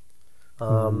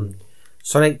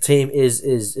 Sonic Team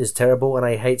is terrible, and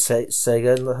I hate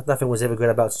Sega. Nothing was ever good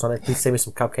about Sonic. Please send me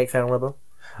some cupcakes. I don't remember.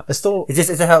 Is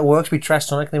that how it works? We trash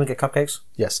Sonic and then we get cupcakes?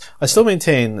 Yes. I still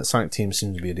maintain that Sonic Team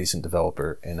seems to be a decent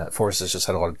developer and that Force has just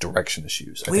had a lot of direction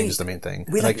issues, I think is the main thing.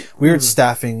 Weird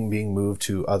staffing being moved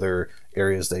to other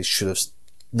areas they should have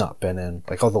not been in.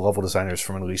 Like all the level designers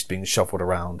from Unleashed being shuffled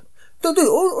around. Dude,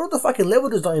 all the fucking level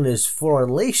designers for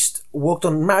Unleashed worked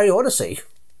on Mario Odyssey.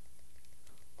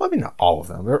 Well, I mean, not all of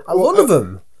them. A lot of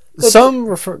them. Some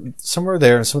were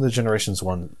there, and some of the Generations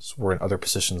ones were in other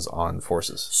positions on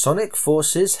Forces. Sonic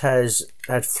Forces has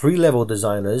had 3 level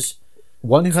designers.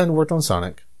 One who hadn't worked on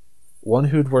Sonic, one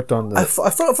who'd worked on the... I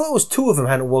thought it was 2 of them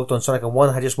hadn't worked on Sonic, and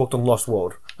one had just worked on Lost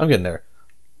World. I'm getting there.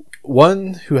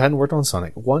 One who hadn't worked on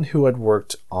Sonic, one who had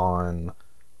worked on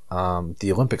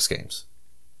the Olympics games,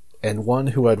 and one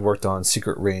who had worked on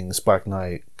Secret Rings, Black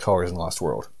Knight, Colors, and Lost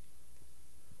World.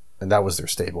 and that was their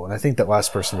stable. And I think that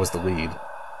last person was the lead.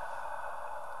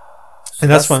 And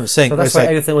that's what I'm saying. So that's why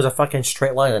everything was a fucking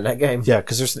straight line in that game. Yeah,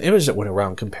 because there's an image that went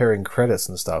around comparing credits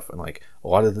and stuff, and like a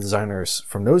lot of the designers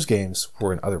from those games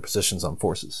were in other positions on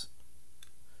Forces.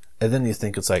 And then you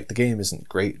think it's like the game isn't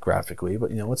great graphically,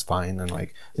 but it's fine, and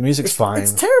like the music's fine.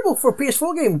 It's terrible for a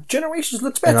PS4 game. Generations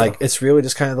looks better. And like it's really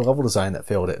just kind of the level design that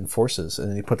failed it in Forces, and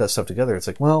then you put that stuff together. It's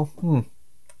like, well,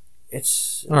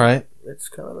 it's all right. It's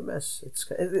kind of a mess.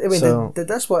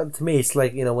 That's what to me. It's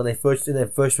like when they first in their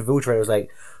first reveal trailer, it was like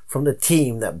from the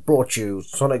team that brought you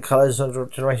Sonic Colors and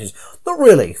Sonic Generations. Not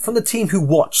really. From the team who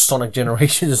watched Sonic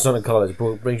Generations and Sonic Colors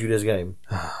brings you this game.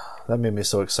 That made me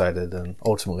so excited, and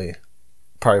ultimately,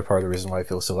 probably part of the reason why I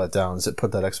feel so let down is it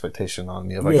put that expectation on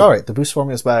me of like, all right, the boost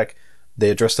formula is back. They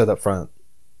addressed that up front.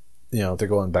 They're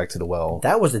going back to the well.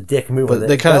 That was a dick move.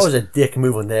 That was a dick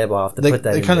move on their behalf to put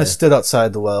that. They kind of stood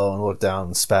outside the well and looked down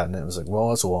and spat in it. It was like, well,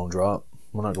 that's a long drop.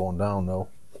 We're not going down though.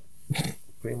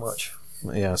 Pretty much.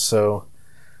 Yeah. So,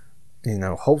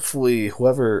 hopefully,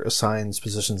 whoever assigns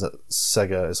positions at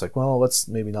Sega is like, well, let's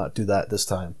maybe not do that this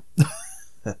time.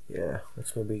 Yeah,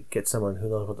 let's maybe get someone who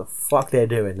knows what the fuck they're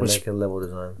doing to make a level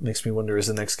design. Makes me wonder: is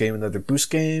the next game another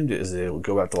boost game? Is it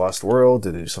go back to Lost World?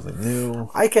 Did they do something new?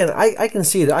 I can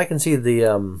see that. I can see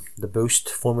the boost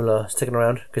formula sticking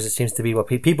around because it seems to be what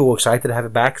people were excited to have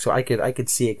it back. So I could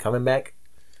see it coming back.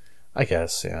 I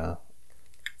guess, yeah.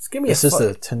 This is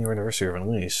the 10-year anniversary of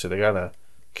Unleashed, so they gotta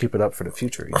keep it up for the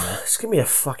future. Just give me a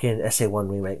fucking SA1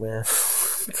 remake, man.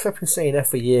 I've been saying that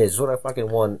for years. What I fucking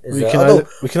want is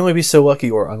we can only be so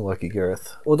lucky or unlucky,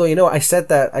 Gareth. Although I said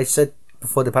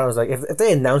before the panel, I was like, if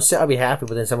they announced it, I'd be happy.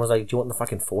 But then someone was like, "Do you want the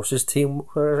fucking Forces team?"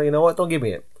 I was like, you know what? Don't give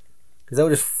me it because that would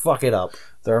just fuck it up.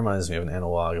 That reminds me of an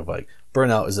analog of like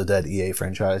Burnout is a dead EA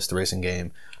franchise, the racing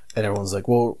game, and everyone's like,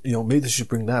 "Well, maybe they should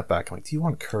bring that back." I'm like, "Do you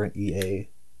want current EA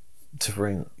to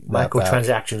bring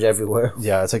microtransactions everywhere?"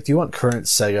 Yeah, it's like, do you want current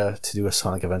Sega to do a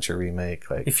Sonic Adventure remake?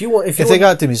 Like, if they they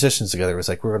got the musicians together, it's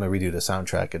like, we're going to redo the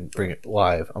soundtrack and bring it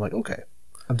live. I'm like, okay,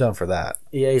 I'm down for that.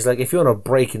 Yeah, he's like, if you want a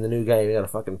break in the new game, you got to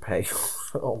fucking pay.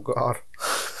 Oh god,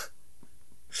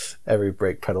 every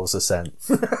brake pedal's a cent.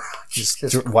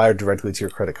 just wired directly to your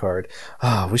credit card.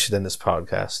 We should end this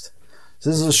podcast.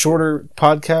 This is a shorter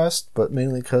podcast, but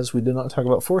mainly because we did not talk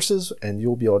about Forces, and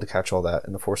you'll be able to catch all that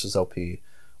in the Forces LP.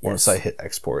 Once I hit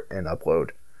export and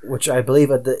upload. Which I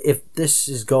believe if this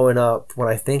is going up when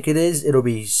I think it is, it'll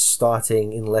be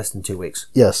starting in less than 2 weeks.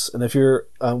 Yes, and if you're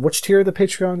which tier of the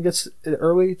Patreon gets it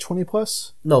early? 20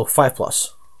 plus? No, 5+.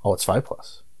 Oh, it's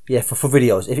 5+. Yeah, for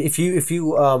videos. If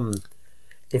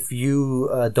you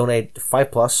donate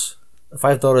 5+,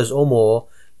 $5 or more,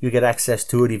 you get access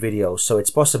to early videos. So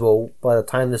it's possible by the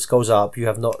time this goes up, you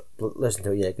have not listened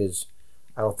to it yet because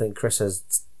I don't think Chris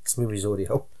has Smoothie's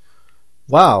audio.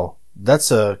 Wow,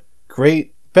 that's a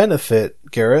great benefit,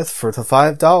 Gareth, for the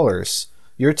 $5.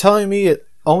 You're telling me it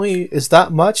only is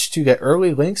that much to get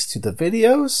early links to the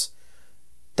videos?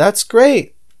 That's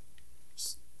great.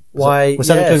 Why? Was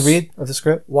that a good read of the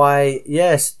script? Why,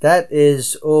 yes, that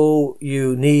is all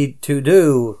you need to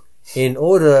do in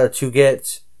order to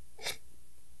get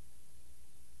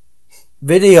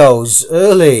videos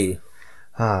early.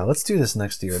 Let's do this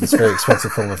next year. This very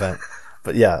expensive film event.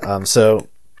 But yeah, so...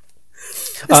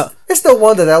 It's no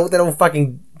wonder that they don't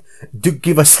fucking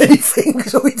give us anything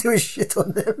because all we do is shit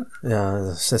on them.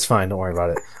 Yeah, that's fine. Don't worry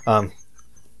about it.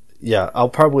 Yeah, I'll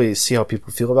probably see how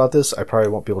people feel about this. I probably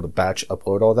won't be able to batch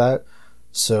upload all that.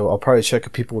 So I'll probably check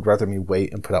if people would rather me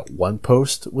wait and put out one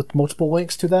post with multiple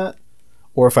links to that,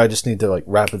 or if I just need to like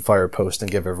rapid fire post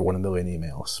and give everyone 1 million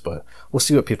emails. But we'll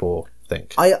see what people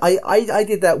think. I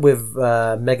did that with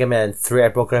Mega Man 3. I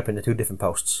broke it up into 2 different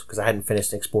posts because I hadn't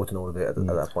finished exporting all of it at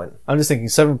that point. I'm just thinking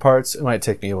 7 parts. It might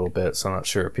take me a little bit, so I'm not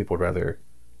sure if people would rather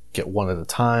get 1 at a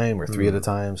time or 3 at a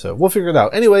time. So we'll figure it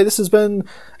out. Anyway, this has been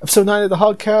episode 9 of the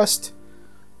HogCast.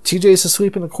 TJ's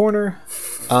asleep in the corner.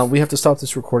 We have to stop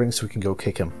this recording so we can go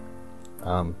kick him.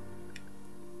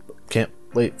 Can't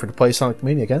wait to play Sonic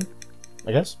Mania again,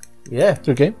 I guess. Yeah. It's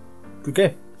a good game. Good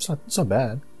game. It's not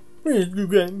bad. It's a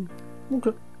good game.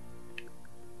 Okay.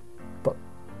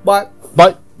 Bye.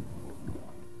 Bye.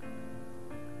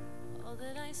 All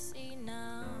that I see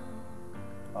now.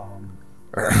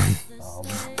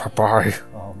 Bye.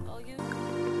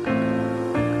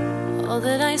 All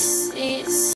that I see is